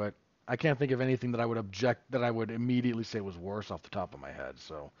argue it. I can't think of anything that I would immediately say was worse off the top of my head.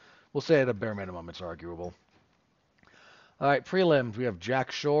 So we'll say at a bare minimum it's arguable. All right, prelims. We have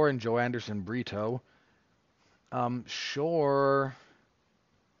Jack Shore and Joe Anderson Brito. Shore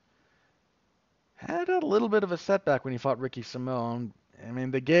had a little bit of a setback when he fought Ricky Simone. I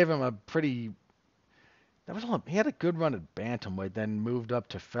mean, they gave him a pretty. He had a good run at bantamweight, then moved up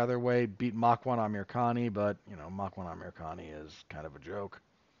to featherweight, beat Makwan Amirkhani, but Makwan Amirkhani is kind of a joke.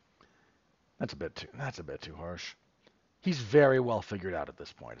 That's a bit too harsh. He's very well figured out at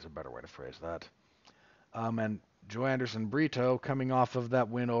this point. Is a better way to phrase that. And Joe Anderson Brito coming off of that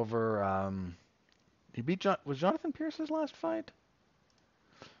win over. He beat was Jonathan Pierce's last fight?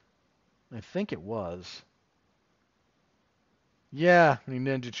 I think it was. Yeah, he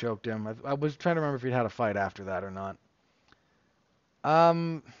ninja choked him. I was trying to remember if he'd had a fight after that or not.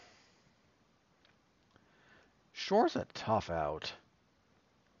 Um, Shore's a tough out.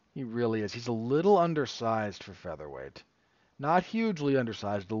 He really is. He's a little undersized for featherweight. Not hugely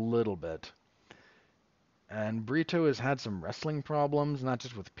undersized, a little bit. And Brito has had some wrestling problems, not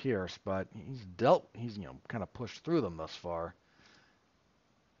just with Pierce, but he's kind of pushed through them thus far.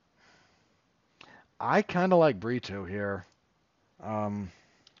 I kind of like Brito here. But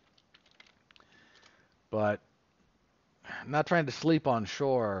I'm not trying to sleep on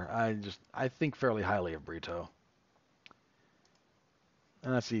Shore. I think fairly highly of Brito.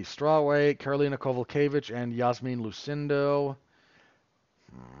 And let's see, strawweight, Karolina Kowalkiewicz and Yasmin Lucindo.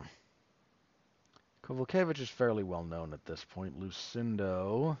 Kowalkiewicz is fairly well known at this point.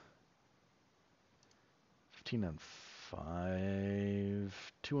 Lucindo, 15-5,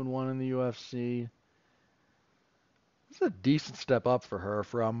 2-1 in the UFC. It's a decent step up for her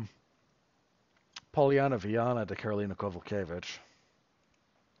from Poliana Viana to Karolina Kowalkiewicz.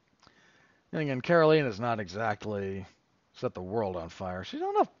 And again, Karolina's not exactly set the world on fire.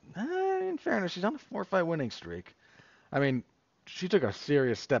 In fairness, she's on a 4-fight winning streak. I mean, she took a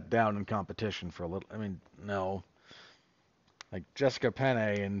serious step down in competition for a little. I mean, no. Like, Jessica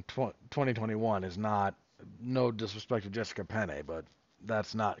Penne in 2021 is not, no disrespect to Jessica Penne, but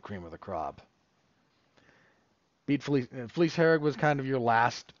that's not cream of the crop. Beat Felice Herrig was kind of your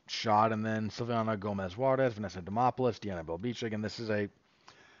last shot, and then Silvana Gomez Juarez, Vanessa Demopoulos, Deanna Belbichik, and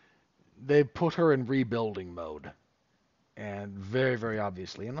they put her in rebuilding mode. And very, very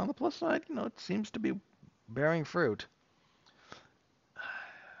obviously. And on the plus side, it seems to be bearing fruit.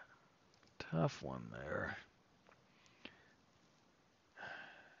 Tough one there.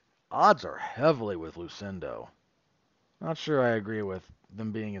 Odds are heavily with Lucindo. Not sure I agree with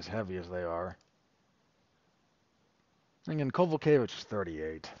them being as heavy as they are. Again, Kowalkiewicz is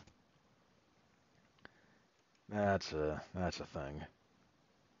 38. That's a thing.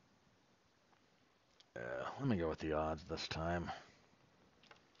 Let me go with the odds this time.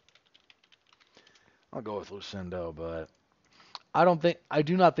 I'll go with Lucindo, but I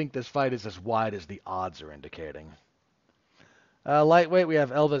do not think this fight is as wide as the odds are indicating. Lightweight, we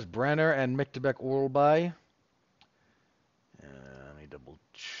have Elvis Brenner and Miktabek Urulbai. Let me double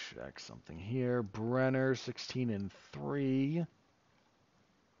check something here. Brenner, 16-3.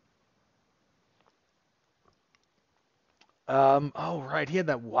 Oh, right. He had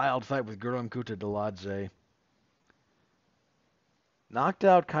that wild fight with Guram Kutateladze. Knocked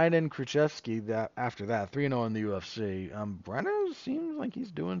out Kainan Krzyzewski after that, 3-0 in the UFC. Brenner seems like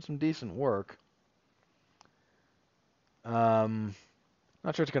he's doing some decent work. Not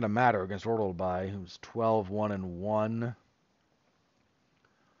sure it's going to matter against Urulbai, who's 12-1-1.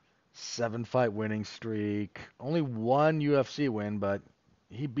 7-fight winning streak. Only one UFC win, but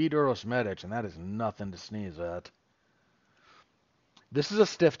he beat Uros Medic, and that is nothing to sneeze at. This is a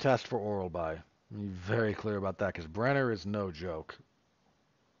stiff test for Urulbai. Be very clear about that because Brenner is no joke.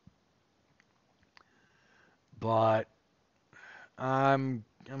 But I'm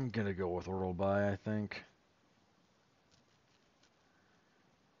gonna go with Orlby, I think.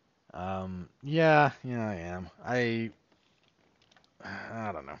 Yeah, I am. I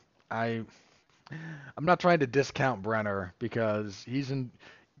don't know. I I'm not trying to discount Brenner because he's in.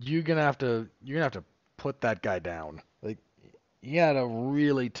 You're gonna have to put that guy down. Like he had a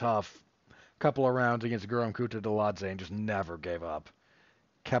really tough couple of rounds against Guram Kuta Deladze and just never gave up.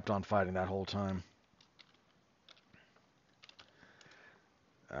 Kept on fighting that whole time.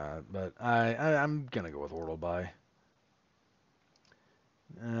 But I'm gonna go with Orlby.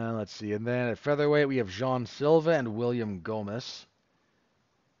 Let's see. And then at featherweight, we have Jean Silva and William Gomis.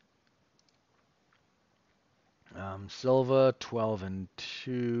 Silva,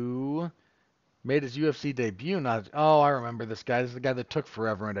 12-2. Made his UFC debut. I remember this guy. This is the guy that took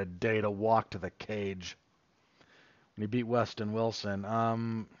forever and a day to walk to the cage when he beat Weston Wilson.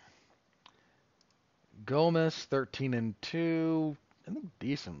 Gomis, 13-2. I think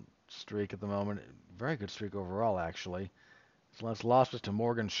decent streak at the moment. Very good streak overall, actually. His last loss was to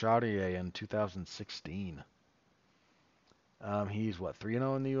Morgan Chartier in 2016. He's what,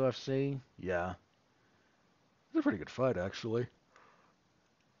 3-0 in the UFC? Yeah. It's a pretty good fight, actually.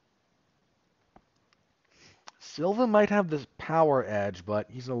 Silva might have this power edge, but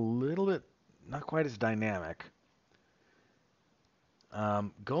he's a little bit not quite as dynamic.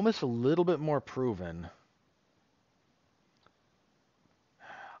 Gomis a little bit more proven.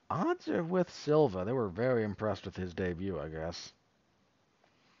 Odds are with Silva. They were very impressed with his debut, I guess.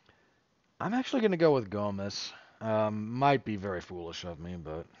 I'm actually going to go with Gomis. Might be very foolish of me,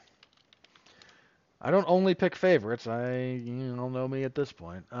 but I don't only pick favorites. You all know me at this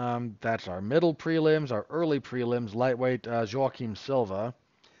point. That's our middle prelims, our early prelims. Lightweight Joaquim Silva.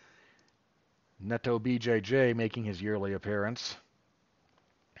 Neto BJJ making his yearly appearance.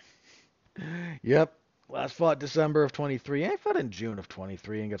 Yep. Last fought December of 23. I fought in June of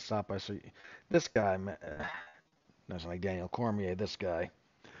 23 and got stopped by this guy. That's like Daniel Cormier, this guy.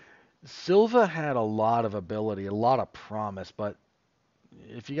 Silva had a lot of ability, a lot of promise, but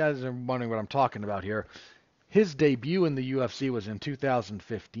if you guys are wondering what I'm talking about here, his debut in the UFC was in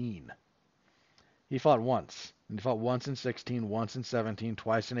 2015. He fought once. And he fought once in 16, once in 17,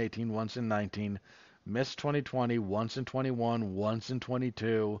 twice in 18, once in 19, missed 2020, once in 21, once in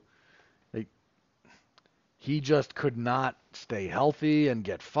 22. Like, he just could not stay healthy and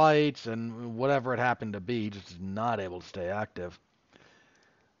get fights and whatever it happened to be, he just is not able to stay active.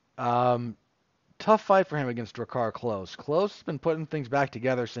 Um, Tough fight for him against Drakkar Klose. Klose has been putting things back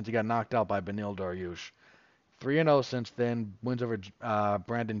together since he got knocked out by Beneil Dariush. 3-0 since then. Wins over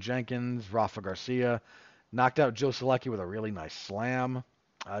Brandon Jenkins, Rafa Garcia. Knocked out Joe Selecki with a really nice slam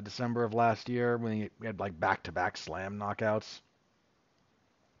December of last year when he had like back-to-back slam knockouts.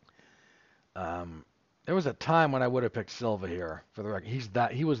 There was a time when I would have picked Silva here for the record.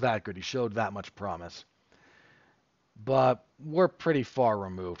 He was that good. He showed that much promise. But we're pretty far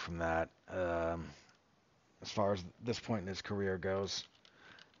removed from that as far as this point in his career goes.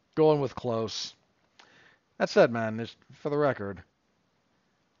 Going with Klose. That said, man, just for the record,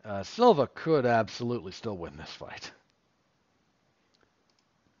 Silva could absolutely still win this fight.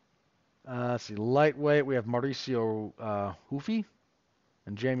 Let's see, lightweight, we have Mauricio Hufi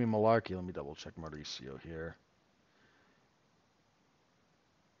and Jamie Malarkey. Let me double check Mauricio here.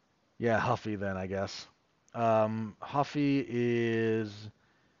 Yeah, Huffy then, I guess. Huffy is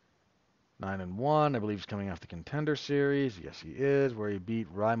 9-1. I believe he's coming off the Contender Series. Yes, he is, where he beat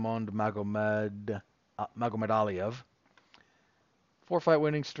Raimond Magomedaliev. 4-fight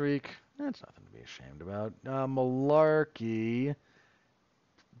winning streak. That's nothing to be ashamed about. Malarkey.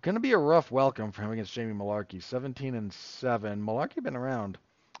 Going to be a rough welcome for him against Jamie Malarkey. 17-7. Malarkey been around.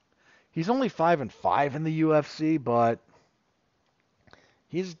 He's only 5-5 in the UFC, but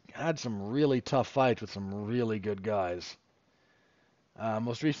he's had some really tough fights with some really good guys.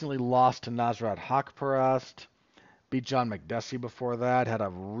 Most recently lost to Nasrat Haqparast. Beat John McDessie before that. Had a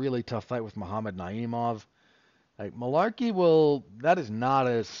really tough fight with Muhammad Naimov. Like Malarkey that is not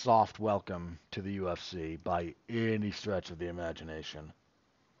a soft welcome to the UFC by any stretch of the imagination.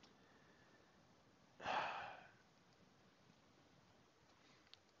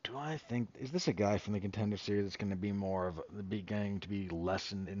 Do I think, is this a guy from the Contender Series that's going to be more of the beginning to be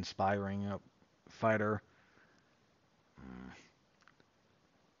less inspiring fighter?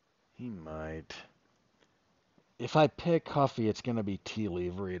 He might. If I pick Huffy, it's going to be tea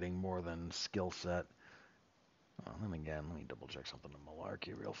leaf reading more than skill set. Oh, then again, let me double check something to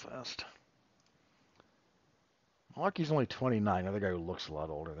Malarkey real fast. Malarkey's only 29, another guy who looks a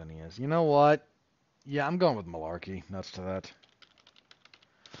lot older than he is. You know what? Yeah, I'm going with Malarkey. Nuts to that.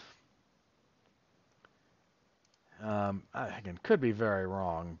 Again, could be very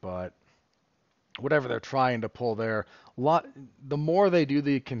wrong, but whatever they're trying to pull there, the more they do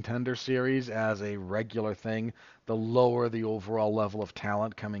the Contender Series as a regular thing, the lower the overall level of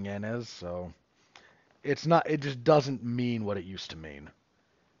talent coming in is. So it's not. It just doesn't mean what it used to mean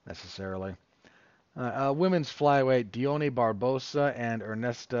necessarily. Women's flyweight: Dione Barbosa and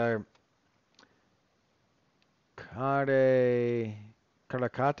Ernesta Cade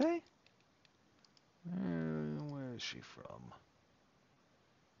Caracate. Where is she from?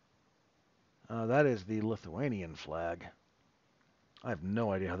 That is the Lithuanian flag. I have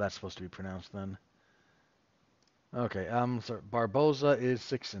no idea how that's supposed to be pronounced then. Okay, so Barboza is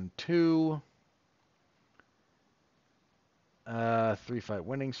 6-2. 3-fight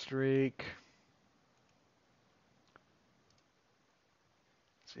winning streak.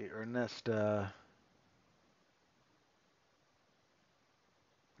 Let's see, Ernesta.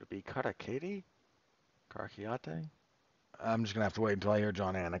 Would it be Karakati? Karkiate? I'm just gonna have to wait until I hear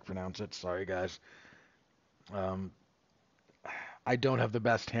John Anik pronounce it. Sorry, guys. Um, I don't have the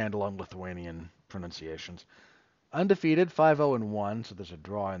best handle on Lithuanian pronunciations. Undefeated, 5-0-1, so there's a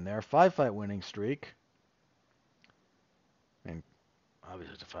draw in there. 5-fight winning streak. I mean,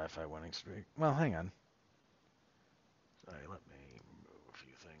 obviously it's a 5-fight winning streak. Well, hang on. Sorry, let me move a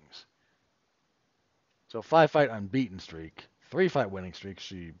few things. So 5-fight unbeaten streak. 3-fight winning streak.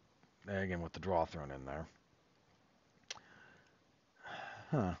 She, again, with the draw thrown in there.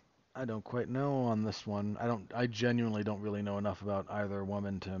 Huh. I don't quite know on this one. I genuinely don't really know enough about either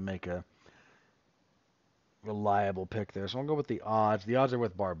woman to make a reliable pick there. So I'll go with the odds. The odds are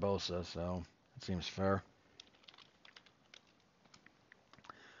with Barbosa, so it seems fair.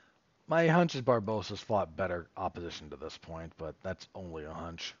 My hunch is Barbosa's fought better opposition to this point, but that's only a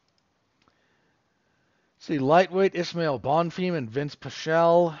hunch. See, lightweight Ismail Bonfim and Vince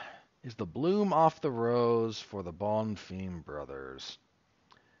Pichel is the bloom off the rose for the Bonfim brothers.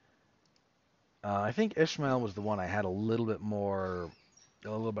 I think Ishmael was the one I had a little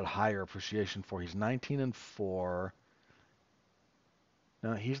bit higher appreciation for. He's 19-4.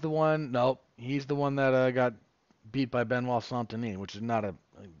 No, he's the one. Nope, he's the one that got beat by Benoit Saint-Denis, which is not a.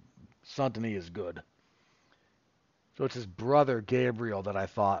 Saint-Denis is good. So it's his brother Gabriel that I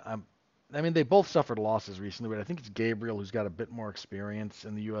thought. I mean, they both suffered losses recently, but I think it's Gabriel who's got a bit more experience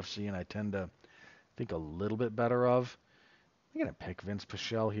in the UFC, and I tend to think a little bit better of. I'm gonna pick Vince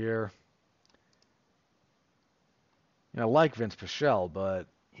Pichel here. I like Vince Pichel, but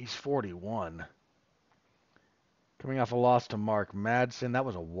he's 41. Coming off a loss to Mark Madsen, that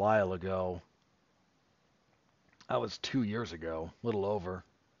was a while ago. That was 2 years ago, a little over.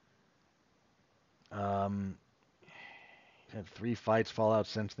 He's had 3 fights fall out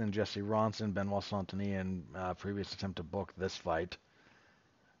since then. Jesse Ronson, Benoit Saint-Denis, and previous attempt to book this fight.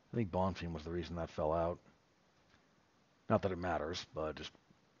 I think Bonfim was the reason that fell out. Not that it matters, but just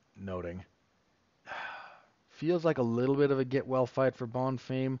noting. Feels like a little bit of a get well fight for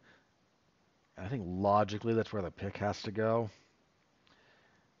Bonfim. I think logically that's where the pick has to go.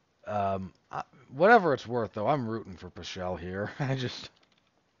 Whatever it's worth, though, I'm rooting for Pichel here. I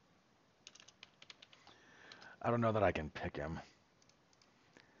don't know that I can pick him.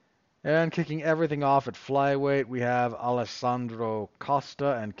 And kicking everything off at flyweight, we have Alessandro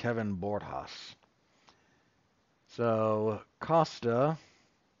Costa and Kevin Borjas. So Costa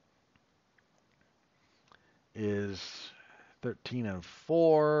is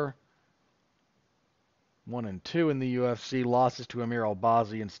 13-4, 1-2 in the UFC. Losses to Amir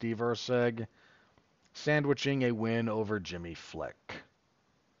Albazi and Steve Erceg, sandwiching a win over Jimmy Flick.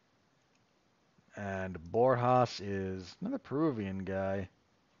 And Borjas is another Peruvian guy.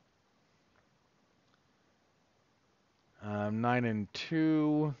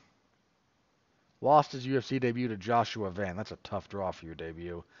 9-2. Lost his UFC debut to Joshua Van. That's a tough draw for your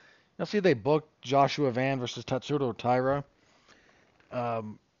debut. You'll see they booked Joshua Van versus Tatsuro Taira.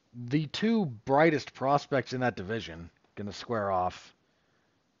 The two brightest prospects in that division going to square off.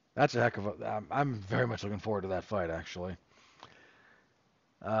 That's a heck of a... I'm very much looking forward to that fight, actually.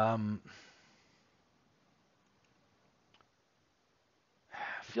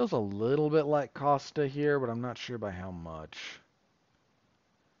 Feels a little bit like Costa here, but I'm not sure by how much.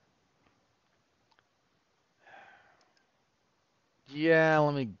 Yeah,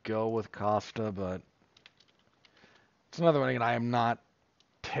 let me go with Costa, but it's another one, and I am not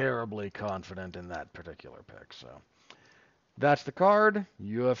terribly confident in that particular pick, so... That's the card.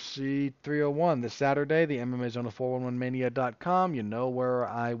 UFC 301 this Saturday. The MMA Zone of 411mania.com. You know where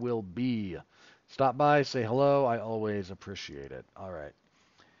I will be. Stop by, say hello. I always appreciate it. All right.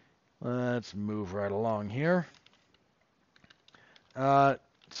 let's move right along here.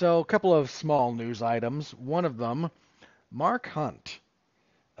 So a couple of small news items. One of them, Mark Hunt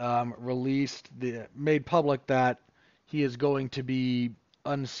made public that he is going to be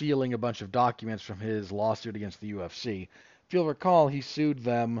unsealing a bunch of documents from his lawsuit against the UFC. If you'll recall, he sued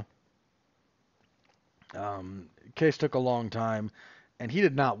them. Case took a long time, and he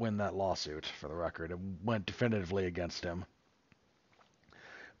did not win that lawsuit, for the record. It went definitively against him.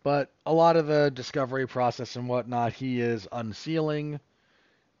 But a lot of the discovery process and whatnot, he is unsealing,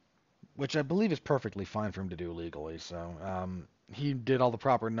 which I believe is perfectly fine for him to do legally. So he did all the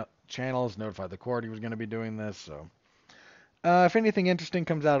proper channels, notified the court he was going to be doing this. So if anything interesting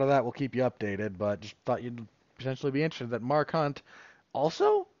comes out of that, we'll keep you updated. But just thought you'd potentially be interested that Mark Hunt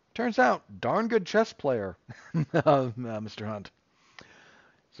also turns out darn good chess player, Mr. Hunt.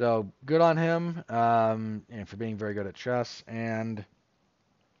 So good on him and for being very good at chess. And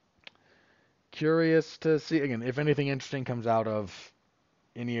curious to see again if anything interesting comes out of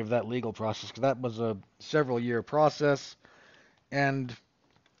any of that legal process, because that was a several-year process, and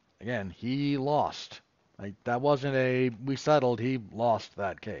again, he lost. Like, that wasn't we settled, he lost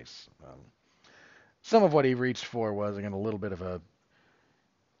that case. Some of what he reached for was, again, a little bit of a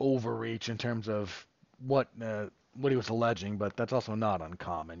overreach in terms of what he was alleging, but that's also not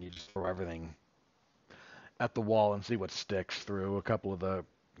uncommon. You just throw everything at the wall and see what sticks through a couple of the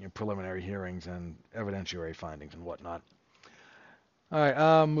preliminary hearings and evidentiary findings and whatnot. All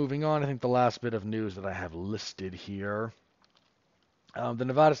right, moving on. I think the last bit of news that I have listed here. The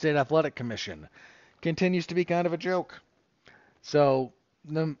Nevada State Athletic Commission continues to be kind of a joke. So,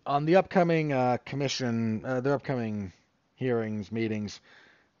 on the upcoming commission, their upcoming hearings, meetings,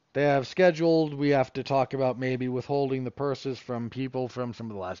 they have scheduled, we have to talk about maybe withholding the purses from people from some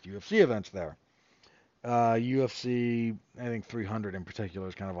of the last UFC events there. UFC, I think 300 in particular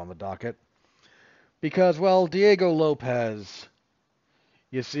is kind of on the docket. Because, well, Diego Lopez...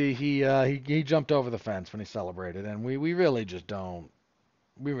 You see, he jumped over the fence when he celebrated, and we really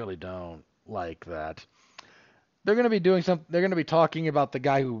don't like that. They're going to be doing something. They're going to be talking about the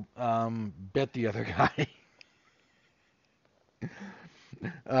guy who bit the other guy.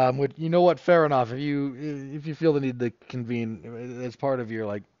 Which, you know what? Fair enough. If you feel the need to convene as part of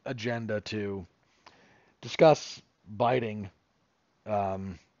your agenda to discuss biting,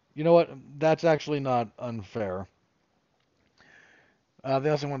 you know what? That's actually not unfair.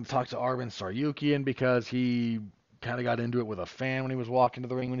 They also want to talk to Arman Tsarukyan because he kind of got into it with a fan when he was walking to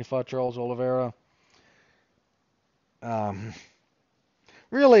the ring when he fought Charles Oliveira.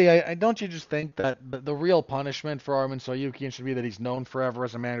 Really, don't you just think that the real punishment for Arman Tsarukyan should be that he's known forever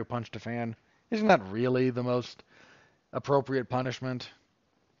as a man who punched a fan? Isn't that really the most appropriate punishment?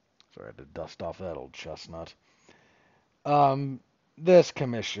 Sorry, I had to dust off that old chestnut. This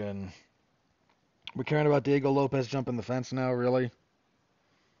commission. We're caring about Diego Lopez jumping the fence now, really?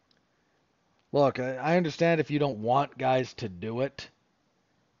 Look, I understand if you don't want guys to do it,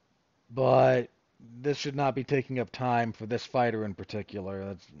 but this should not be taking up time for this fighter in particular.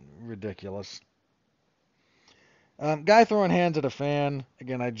 That's ridiculous. Guy throwing hands at a fan.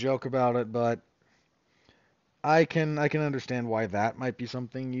 Again, I joke about it, but I can understand why that might be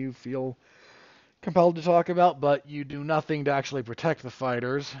something you feel compelled to talk about, but you do nothing to actually protect the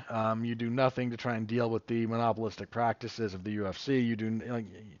fighters. You do nothing to try and deal with the monopolistic practices of the UFC.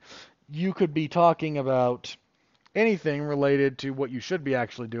 You could be talking about anything related to what you should be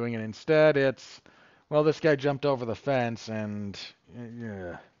actually doing, and instead it's, well, this guy jumped over the fence, and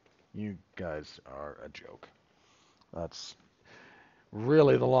yeah, you guys are a joke. That's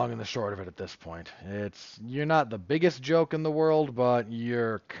really the long and the short of it at this point. You're not the biggest joke in the world, but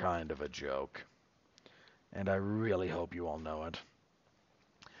you're kind of a joke. And I really hope you all know it.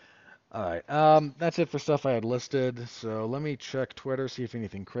 Alright, that's it for stuff I had listed, so let me check Twitter, see if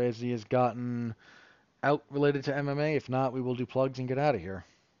anything crazy has gotten out related to MMA. If not, we will do plugs and get out of here.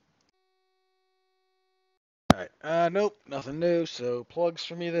 Alright, nope, nothing new, so plugs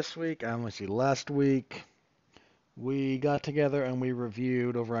for me this week. Let me see, last week we got together and we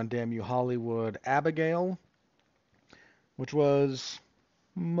reviewed over on Damn You Hollywood Abigail, which was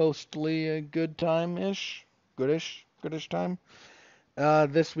mostly a good time-ish, goodish time.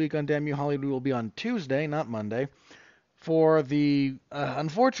 This week on Damn You Hollywood will be on Tuesday, not Monday, for the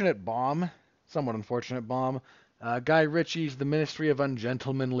somewhat unfortunate bomb, Guy Ritchie's The Ministry of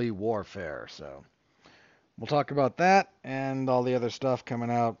Ungentlemanly Warfare. So we'll talk about that and all the other stuff coming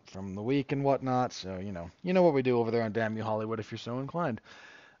out from the week and whatnot. So you know what we do over there on Damn You Hollywood if you're so inclined.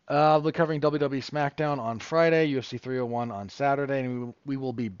 I'll be covering WWE SmackDown on Friday, UFC 301 on Saturday, and we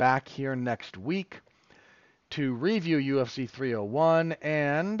will be back here next week to review UFC 301,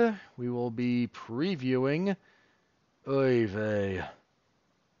 and we will be previewing. Oy vey.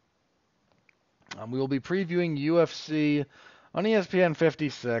 We will be previewing UFC on ESPN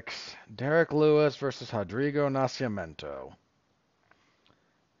 56, Derek Lewis versus Rodrigo Nascimento.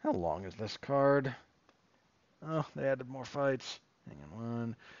 How long is this card? Oh, they added more fights. Hang on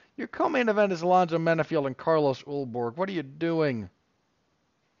one. Your co-main event is Alonzo Menefield and Carlos Ulborg. What are you doing?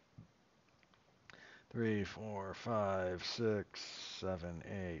 3, 4, 5, 6, 7,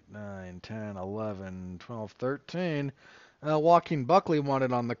 8, 9, 10, 11, 12, 13. Joaquin Buckley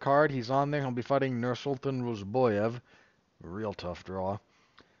wanted on the card. He's on there. He'll be fighting Nursultan Rozboyev. Real tough draw.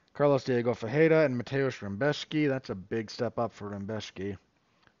 Carlos Diego Fajeda and Mateusz Rimbeski. That's a big step up for Rimbeski.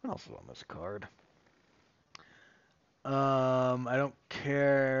 What else is on this card? I don't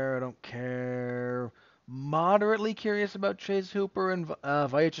care. Moderately curious about Chase Hooper and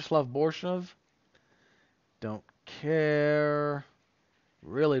Vyacheslav Borshev. Don't care.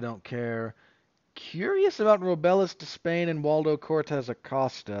 Really don't care. Curious about Robelis Despain and Waldo Cortez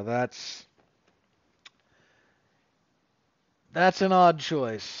Acosta. That's an odd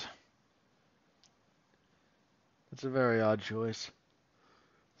choice. That's a very odd choice.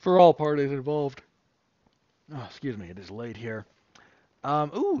 For all parties involved. Oh, excuse me, it is late here.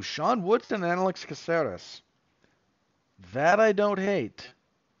 Sean Woodson and Alex Caceres. That I don't hate.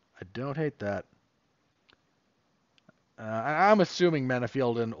 I don't hate that. I'm assuming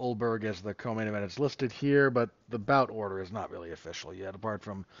Menefield and Ulberg as the co-main event. It's listed here, but the bout order is not really official yet, apart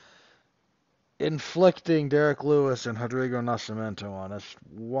from inflicting Derek Lewis and Rodrigo Nascimento on us.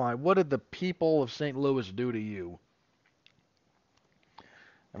 Why? What did the people of St. Louis do to you?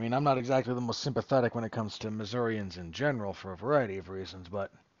 I mean, I'm not exactly the most sympathetic when it comes to Missourians in general for a variety of reasons,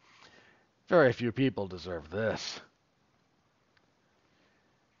 but very few people deserve this.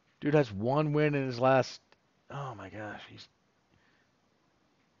 Dude has one win in his last... Oh my gosh, he's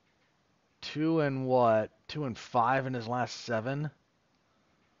 2 and what? 2 and 5 in his last 7?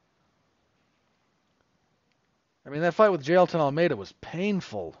 I mean, that fight with Jailton Almeida was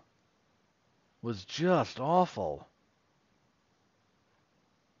painful. Was just awful.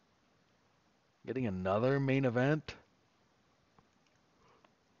 Getting another main event?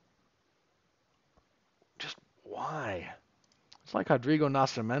 Just why? It's like Rodrigo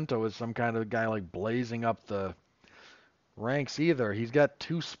Nascimento is some kind of guy like blazing up the ranks either. He's got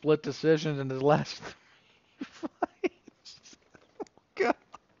 2 split decisions in his last 3 fights. God.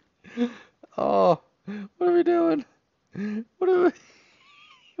 Oh, what are we doing? What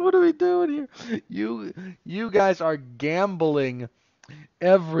are we doing here? You guys are gambling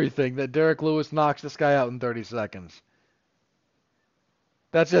everything that Derek Lewis knocks this guy out in 30 seconds.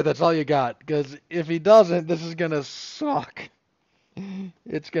 That's it. That's all you got. Because if he doesn't, this is going to suck.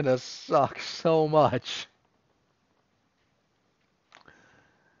 It's going to suck so much.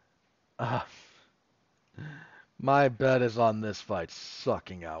 My bet is on this fight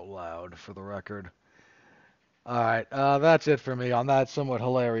sucking out loud, for the record. All right, that's it for me on that somewhat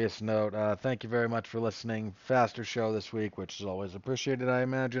hilarious note. Thank you very much for listening. Faster show this week, which is always appreciated, I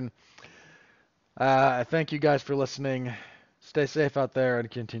imagine. Thank you guys for listening. Stay safe out there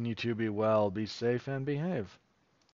and continue to be well. Be safe and behave.